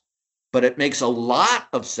loss. But it makes a lot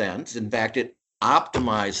of sense. In fact, it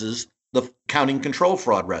optimizes the accounting control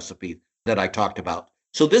fraud recipe that I talked about.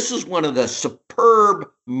 So this is one of the superb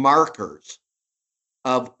markers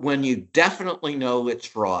of when you definitely know it's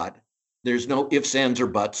fraud. There's no ifs, ands, or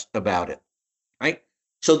buts about it, right?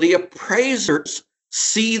 So the appraisers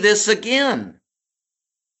see this again.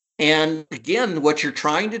 And again, what you're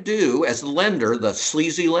trying to do as the lender, the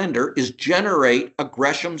sleazy lender, is generate a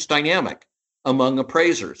Gresham's dynamic among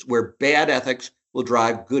appraisers, where bad ethics will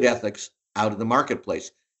drive good ethics out of the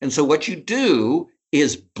marketplace. And so what you do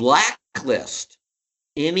is blacklist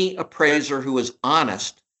any appraiser who is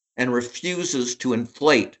honest and refuses to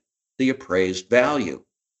inflate the appraised value.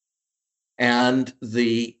 And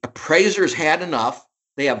the appraisers had enough.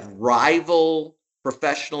 They have rival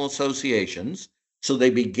professional associations. So they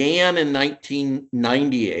began in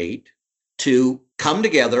 1998 to come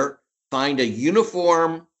together, find a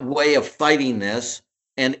uniform way of fighting this,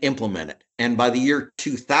 and implement it. And by the year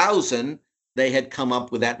 2000, they had come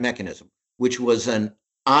up with that mechanism, which was an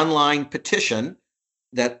online petition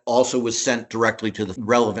that also was sent directly to the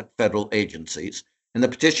relevant federal agencies. And the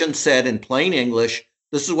petition said in plain English,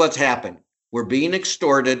 this is what's happened. We're being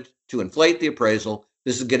extorted to inflate the appraisal.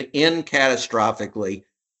 This is going to end catastrophically.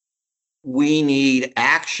 We need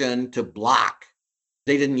action to block.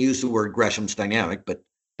 They didn't use the word Gresham's dynamic, but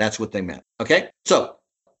that's what they meant. Okay. So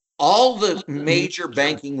all the major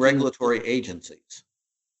banking regulatory agencies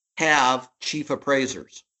have chief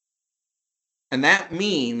appraisers. And that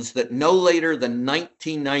means that no later than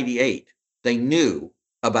 1998, they knew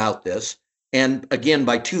about this. And again,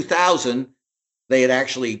 by 2000, they had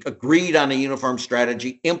actually agreed on a uniform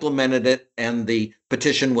strategy, implemented it, and the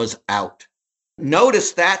petition was out.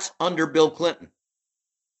 Notice that's under Bill Clinton.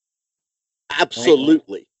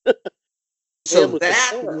 Absolutely. So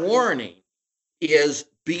that warning is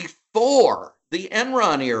before the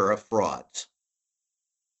Enron era of frauds.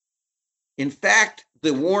 In fact,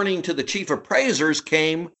 the warning to the chief appraisers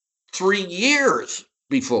came 3 years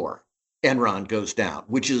before Enron goes down,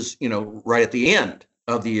 which is, right at the end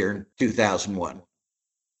of the year 2001.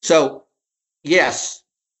 So, yes,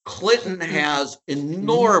 Clinton has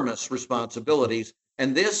enormous responsibilities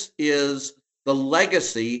And this is the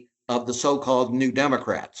legacy of the so-called New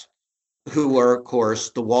Democrats, who are, of course,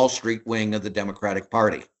 the Wall Street wing of the Democratic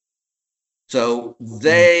Party. So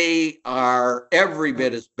they are every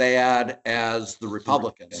bit as bad as the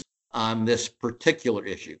Republicans on this particular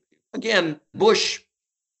issue. Again, Bush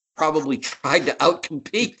probably tried to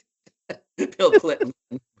outcompete Bill Clinton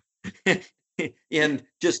in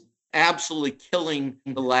just absolutely killing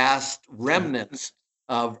the last remnants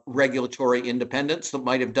of regulatory independence that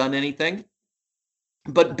might have done anything.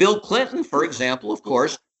 But Bill Clinton, for example, of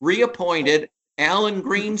course, reappointed Alan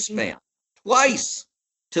Greenspan twice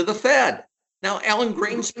to the Fed. Now, Alan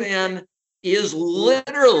Greenspan is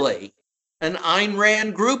literally an Ayn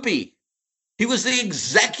Rand groupie. He was the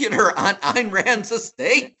executor on Ayn Rand's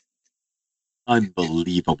estate.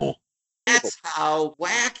 Unbelievable. That's how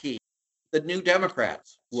wacky the New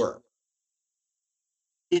Democrats were.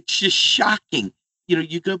 It's just shocking.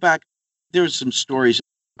 You go back, there's some stories.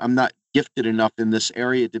 I'm not gifted enough in this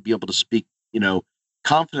area to be able to speak,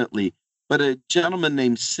 confidently, but a gentleman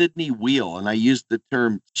named Sidney Wheel, and I used the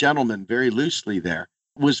term gentleman very loosely there,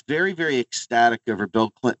 was very, very ecstatic over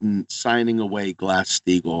Bill Clinton signing away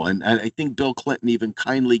Glass-Steagall. And I think Bill Clinton even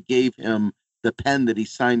kindly gave him the pen that he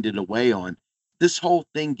signed it away on. This whole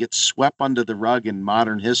thing gets swept under the rug in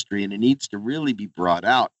modern history, and it needs to really be brought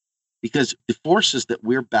out, because the forces that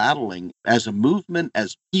we're battling as a movement,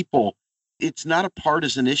 as people, it's not a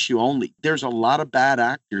partisan issue only. There's a lot of bad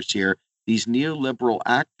actors here, these neoliberal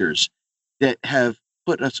actors that have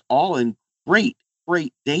put us all in great,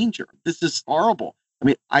 great danger. This is horrible. I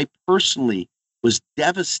mean, I personally was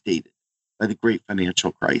devastated by the great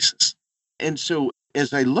financial crisis. And so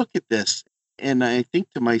as I look at this and I think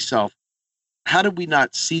to myself, how did we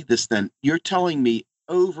not see this then? You're telling me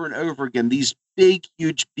over and over again, these big,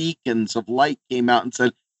 huge beacons of light came out and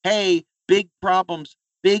said, hey, big problems,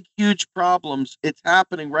 big, huge problems. It's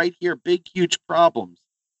happening right here, big, huge problems.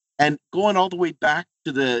 And going all the way back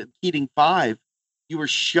to the Keating Five, you were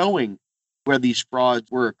showing where these frauds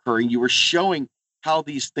were occurring. You were showing how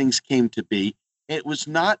these things came to be. It was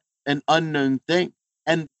not an unknown thing.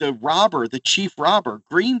 And the chief robber,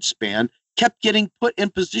 Greenspan, kept getting put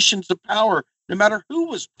in positions of power no matter who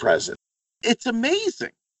was president. It's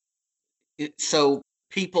amazing. So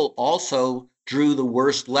people also drew the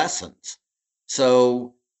worst lessons.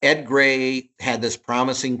 So Ed Gray had this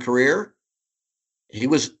promising career. He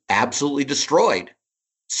was absolutely destroyed,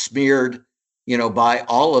 smeared, by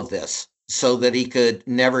all of this, so that he could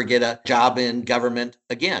never get a job in government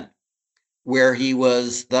again, where he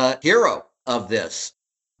was the hero of this.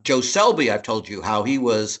 Joe Selby, I've told you how he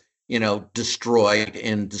was, destroyed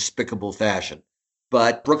in despicable fashion.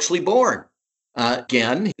 But Brooksley Born,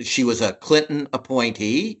 again, she was a Clinton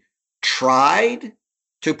appointee, tried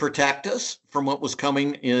to protect us from what was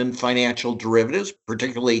coming in financial derivatives,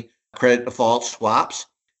 particularly credit default swaps.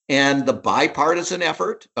 And the bipartisan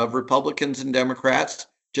effort of Republicans and Democrats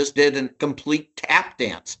just did a complete tap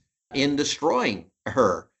dance in destroying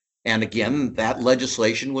her. And again, that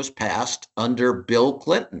legislation was passed under Bill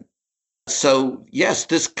Clinton. So yes,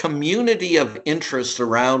 this community of interest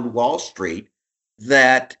around Wall Street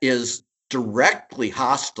that is directly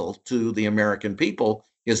hostile to the American people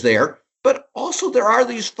is there. But also there are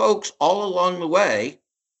these folks all along the way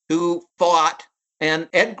who fought, and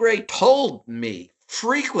Ed Gray told me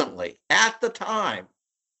frequently at the time,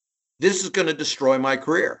 this is going to destroy my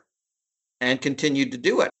career, and continued to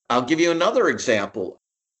do it. I'll give you another example.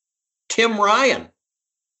 Tim Ryan.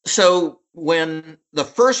 So when the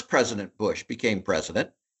first President Bush became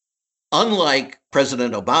president, unlike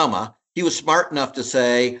President Obama, he was smart enough to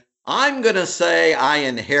say, I'm going to say I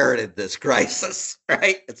inherited this crisis,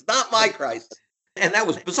 right? It's not my crisis. And that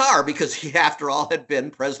was bizarre because he, after all, had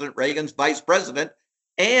been President Reagan's vice president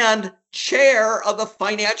and chair of the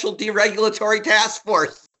Financial Deregulatory Task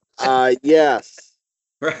Force. Yes.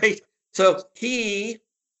 Right? So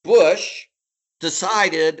Bush,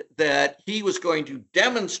 decided that he was going to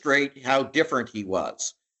demonstrate how different he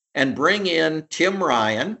was and bring in Tim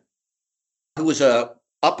Ryan, who was a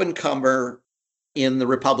up-and-comer in the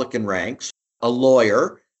Republican ranks, a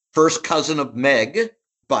lawyer, first cousin of Meg,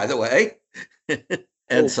 by the way,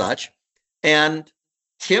 and such. And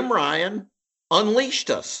Tim Ryan unleashed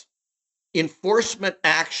us. Enforcement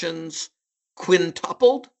actions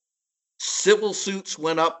quintupled. Civil suits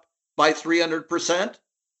went up by 300%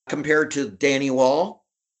 compared to Danny Wall.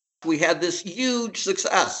 We had this huge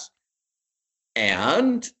success.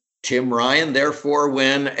 And Tim Ryan, therefore,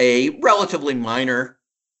 when a relatively minor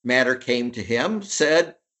matter came to him,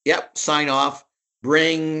 said, yep, sign off,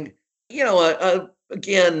 bring,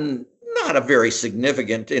 again, not a very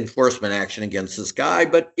significant enforcement action against this guy,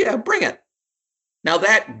 but yeah, bring it. Now,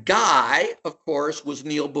 that guy, of course, was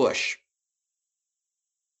Neil Bush.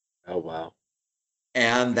 Oh, wow.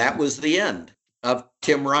 And that was the end of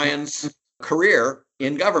Tim Ryan's career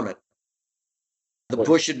in government. The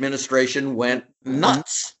Bush administration went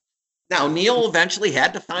nuts. Now, Neil eventually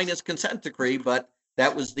had to sign his consent decree, but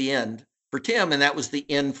that was the end for Tim, and that was the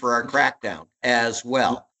end for our crackdown as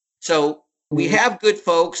well. So we have good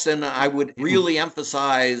folks, and I would really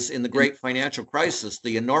emphasize in the great financial crisis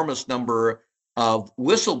the enormous number of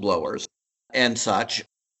whistleblowers and such,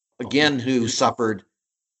 again, who suffered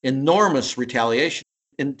enormous retaliation.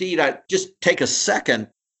 Indeed, I just take a second.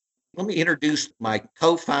 Let me introduce my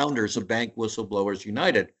co-founders of Bank Whistleblowers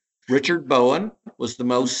United. Richard Bowen was the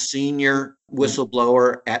most senior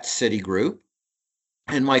whistleblower at Citigroup,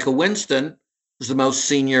 and Michael Winston was the most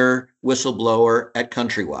senior whistleblower at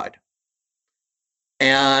Countrywide.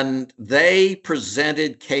 And they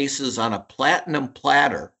presented cases on a platinum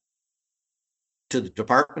platter to the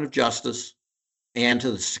Department of Justice and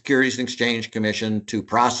to the Securities and Exchange Commission to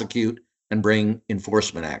prosecute and bring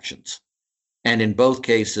enforcement actions. And in both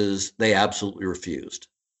cases, they absolutely refused.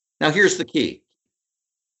 Now, here's the key.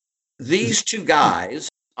 These two guys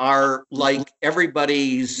are like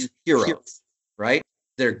everybody's heroes, right?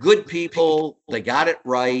 They're good people. They got it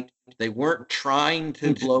right. They weren't trying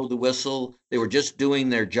to blow the whistle. They were just doing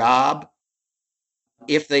their job.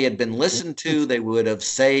 If they had been listened to, they would have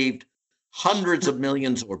saved hundreds of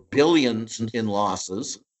millions or billions in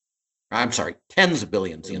losses. I'm sorry, tens of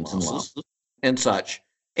billions in losses and such.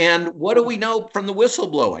 And what do we know from the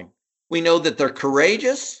whistleblowing? We know that they're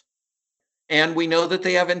courageous, and we know that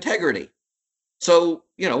they have integrity. So,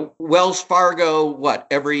 Wells Fargo,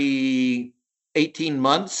 every 18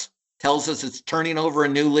 months tells us it's turning over a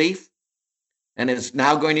new leaf and it's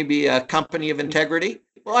now going to be a company of integrity.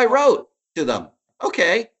 Well, I wrote to them,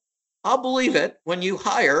 okay, I'll believe it when you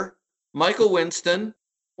hire Michael Winston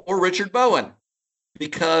or Richard Bowen.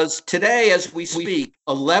 Because today, as we speak,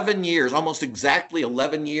 11 years, almost exactly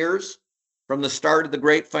 11 years from the start of the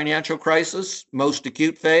great financial crisis, most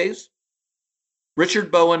acute phase, Richard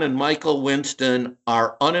Bowen and Michael Winston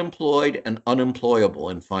are unemployed and unemployable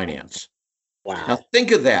in finance. Wow. Now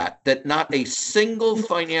think of that not a single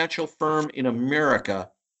financial firm in America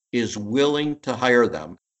is willing to hire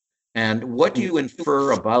them. And what do you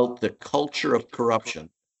infer about the culture of corruption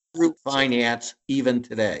through finance even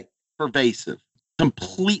today? Pervasive,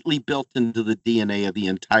 completely built into the DNA of the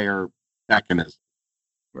entire mechanism.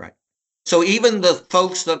 Right. So even the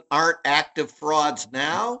folks that aren't active frauds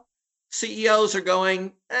now, CEOs are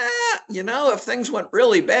going, if things went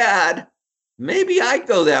really bad, maybe I'd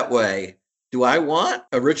go that way. Do I want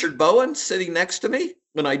a Richard Bowen sitting next to me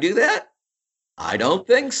when I do that? I don't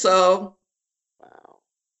think so. Wow.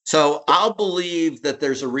 So I'll believe that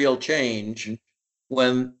there's a real change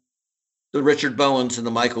when the Richard Bowens and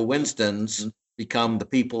the Michael Winstons become the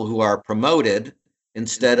people who are promoted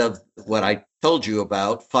instead of what I told you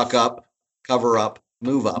about, fuck up, cover up,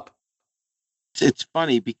 move up. It's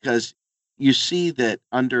funny because you see that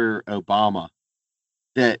under Obama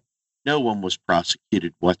that no one was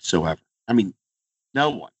prosecuted whatsoever. I mean, no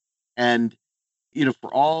one. And,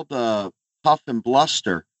 for all the puff and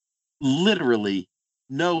bluster, literally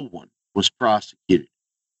no one was prosecuted.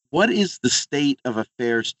 What is the state of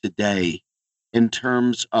affairs today in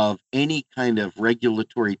terms of any kind of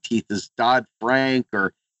regulatory teeth? Is Dodd-Frank,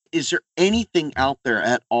 or is there anything out there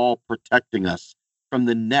at all protecting us from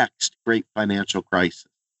the next great financial crisis?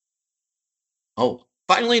 Oh,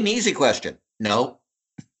 finally, an easy question. No.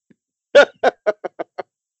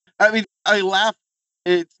 I mean, I laugh.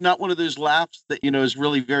 It's not one of those laughs that, is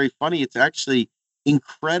really very funny. It's actually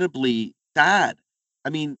incredibly sad.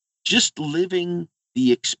 I mean, just living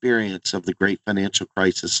the experience of the great financial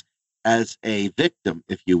crisis as a victim,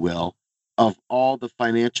 if you will, of all the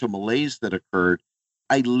financial malaise that occurred,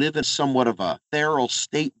 I live in somewhat of a feral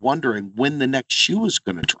state wondering when the next shoe is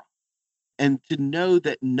going to drop. And to know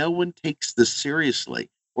that no one takes this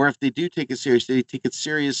seriously, or if they do take it seriously, they take it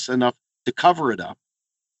serious enough to cover it up.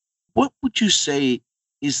 What would you say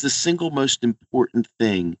is the single most important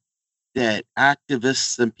thing that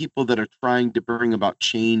activists and people that are trying to bring about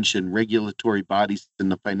change in regulatory bodies in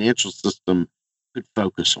the financial system could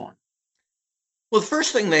focus on? Well, the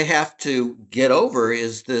first thing they have to get over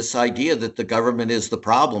is this idea that the government is the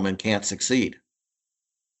problem and can't succeed.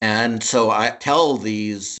 And so I tell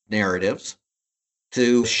these narratives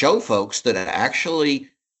to show folks that actually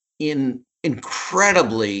in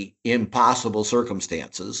incredibly impossible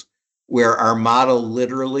circumstances, where our motto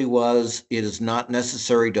literally was, it is not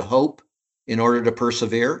necessary to hope in order to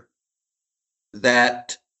persevere,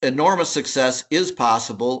 that enormous success is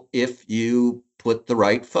possible if you put the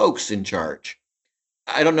right folks in charge.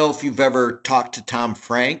 I don't know if you've ever talked to Tom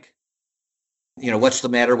Frank. What's the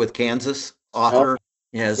Matter with Kansas? Author.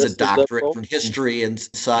 He has a doctorate in history and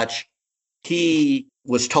such. He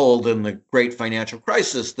was told in the great financial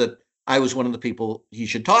crisis that I was one of the people he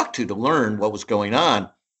should talk to learn what was going on.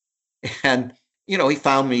 And, he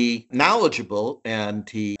found me knowledgeable, and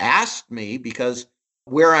he asked me, because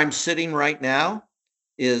where I'm sitting right now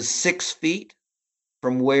is 6 feet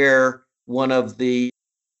from where one of the,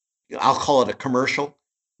 I'll call it a commercial,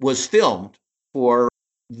 was filmed for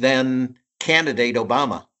then candidate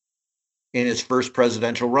Obama in his first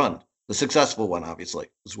presidential run, the successful one, obviously,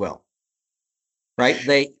 as well. Right?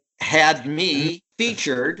 They had me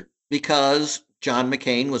featured because John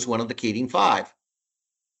McCain was one of the Keating Five.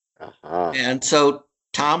 And so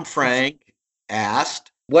Tom Frank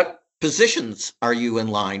asked, what positions are you in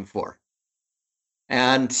line for?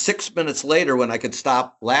 And 6 minutes later, when I could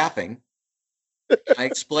stop laughing, I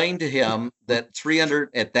explained to him that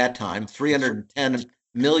 310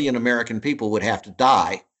 million American people would have to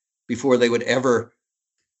die before they would ever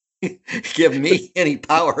give me any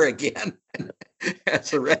power again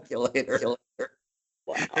as a regulator.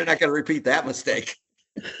 Wow. They're not going to repeat that mistake.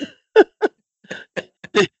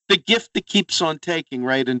 The gift that keeps on taking,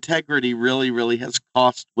 right? Integrity really, really has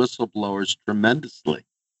cost whistleblowers tremendously.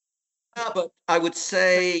 Yeah, but I would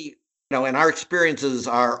say, and our experiences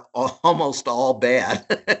are almost all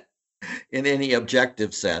bad in any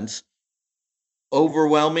objective sense.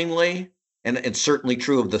 Overwhelmingly, and it's certainly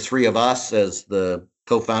true of the three of us as the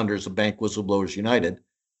co-founders of Bank Whistleblowers United,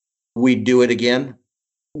 we do it again.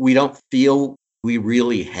 We don't feel we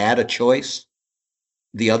really had a choice.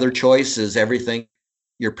 The other choice is everything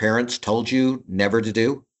your parents told you never to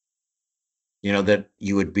do. That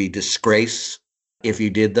you would be disgraced if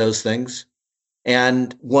you did those things.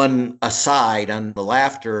 And one aside on the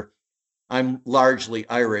laughter, I'm largely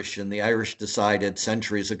Irish, and the Irish decided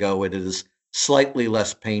centuries ago it is slightly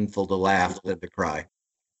less painful to laugh than to cry.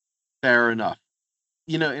 Fair enough.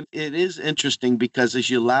 And it is interesting because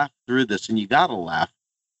as you laugh through this, and you got to laugh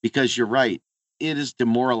because you're right, it is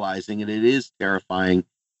demoralizing and it is terrifying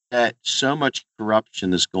that so much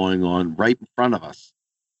corruption is going on right in front of us.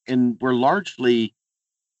 And we're largely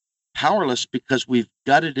powerless because we've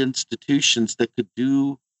gutted institutions that could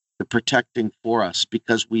do the protecting for us,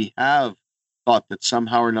 because we have thought that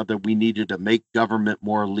somehow or another we needed to make government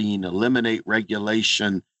more lean, eliminate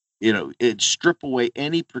regulation, it strip away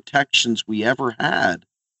any protections we ever had.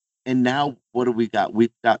 And now what do we got?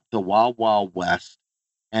 We've got the Wild Wild West,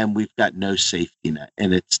 and we've got no safety net,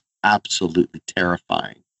 and it's absolutely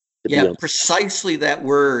terrifying. Yeah, precisely that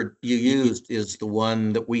word you used is the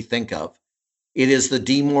one that we think of. It is the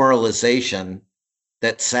demoralization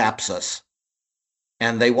that saps us.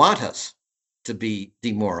 And they want us to be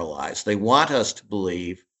demoralized. They want us to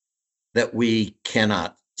believe that we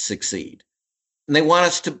cannot succeed. And they want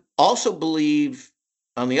us to also believe,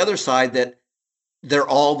 on the other side, that they're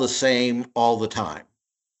all the same all the time.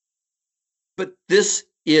 But this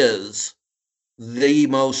is the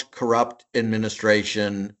most corrupt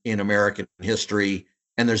administration in American history,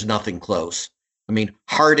 and there's nothing close. I mean,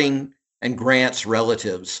 Harding and Grant's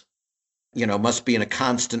relatives, must be in a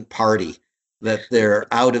constant party that they're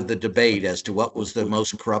out of the debate as to what was the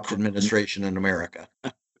most corrupt administration in America.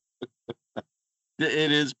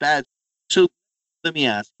 It is bad. So let me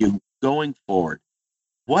ask you, going forward,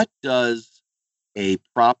 what does a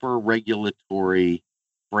proper regulatory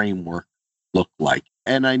framework look like?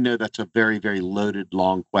 And I know that's a very, very loaded,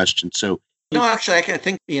 long question. So no, actually, I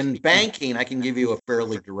think in banking, I can give you a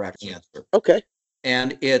fairly direct answer. Okay.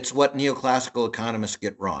 And it's what neoclassical economists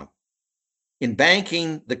get wrong. In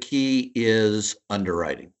banking, the key is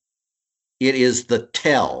underwriting. It is the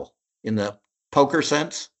tell in the poker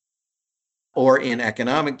sense, or in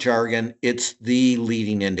economic jargon, it's the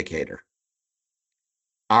leading indicator.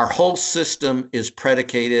 Our whole system is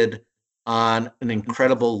predicated on an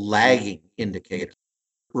incredible lagging indicator,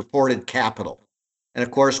 reported capital. And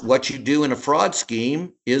of course, what you do in a fraud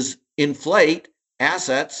scheme is inflate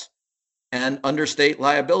assets and understate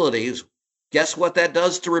liabilities. Guess what that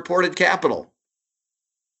does to reported capital?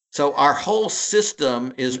 So our whole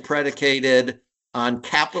system is predicated on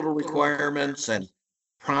capital requirements and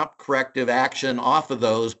prompt corrective action off of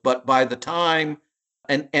those. But by the time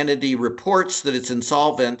an entity reports that it's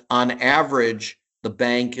insolvent, on average, the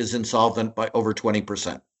bank is insolvent by over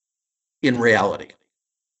 20% in reality.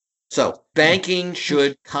 So banking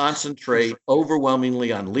should concentrate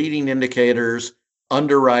overwhelmingly on leading indicators,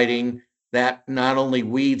 underwriting that not only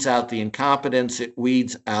weeds out the incompetence, it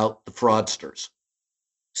weeds out the fraudsters.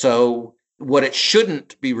 So what it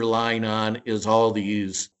shouldn't be relying on is all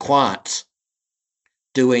these quants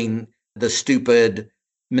doing the stupid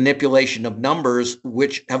manipulation of numbers,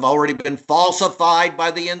 which have already been falsified by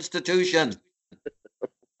the institution.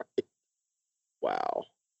 Wow.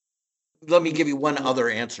 Let me give you one other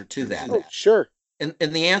answer to that. Oh, sure. And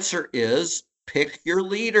the answer is pick your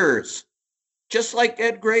leaders, just like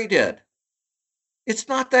Ed Gray did. It's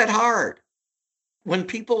not that hard. When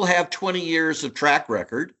people have 20 years of track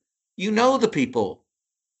record, you know the people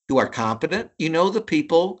who are competent, you know the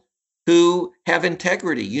people who have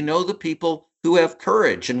integrity, you know the people who have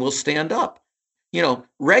courage and will stand up. You know,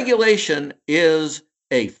 regulation is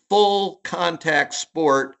a full contact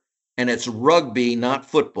sport, and it's rugby, not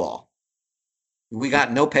football. We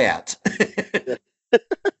got no pads.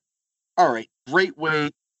 All right. Great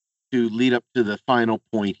way to lead up to the final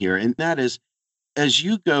point here. And that is, as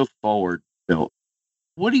you go forward, Bill,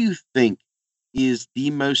 what do you think is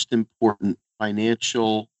the most important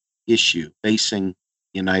financial issue facing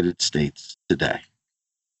the United States today?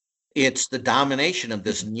 It's the domination of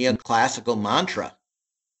this neoclassical mantra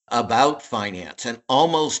about finance, and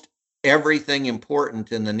almost everything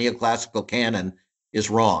important in the neoclassical canon is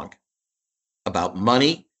wrong about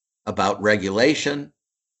money, about regulation,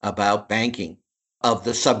 about banking, of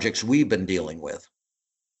the subjects we've been dealing with.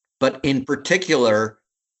 But in particular,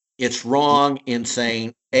 it's wrong in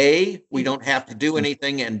saying, A, we don't have to do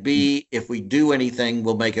anything, and B, if we do anything,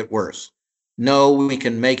 we'll make it worse. No, we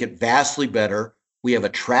can make it vastly better. We have a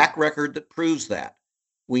track record that proves that.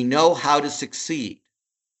 We know how to succeed.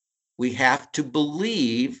 We have to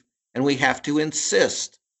believe and we have to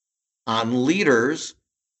insist on leaders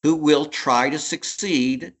who will try to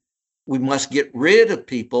succeed. We must get rid of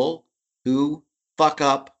people who fuck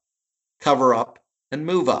up, cover up, and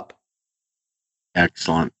move up.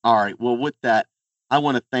 Excellent. All right. Well, with that, I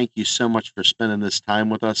want to thank you so much for spending this time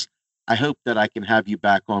with us. I hope that I can have you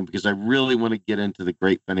back on because I really want to get into the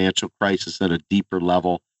great financial crisis at a deeper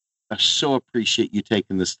level. I so appreciate you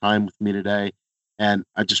taking this time with me today. And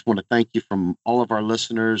I just want to thank you from all of our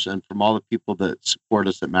listeners and from all the people that support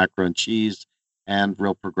us at Macro and Cheese and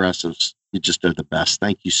Real Progressives. You just are the best.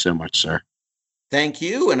 Thank you so much, sir. Thank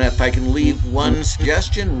you. And if I can leave one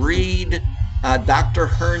suggestion, read Dr.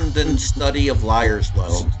 Herndon's study of Liar's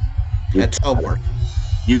List. That's homework.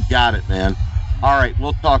 You got it, man. All right.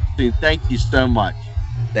 We'll talk soon. Thank you so much.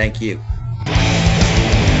 Thank you.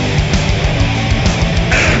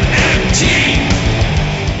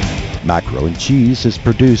 Macro and Cheese is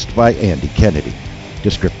produced by Andy Kennedy.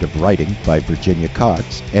 Descriptive writing by Virginia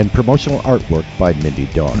Cox and promotional artwork by Mindy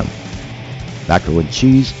Donham. Macro and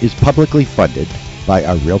Cheese is publicly funded by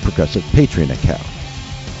our Real Progressive Patreon account.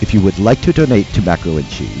 If you would like to donate to Macro and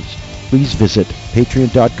Cheese, please visit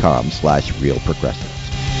patreon.com/realprogressive.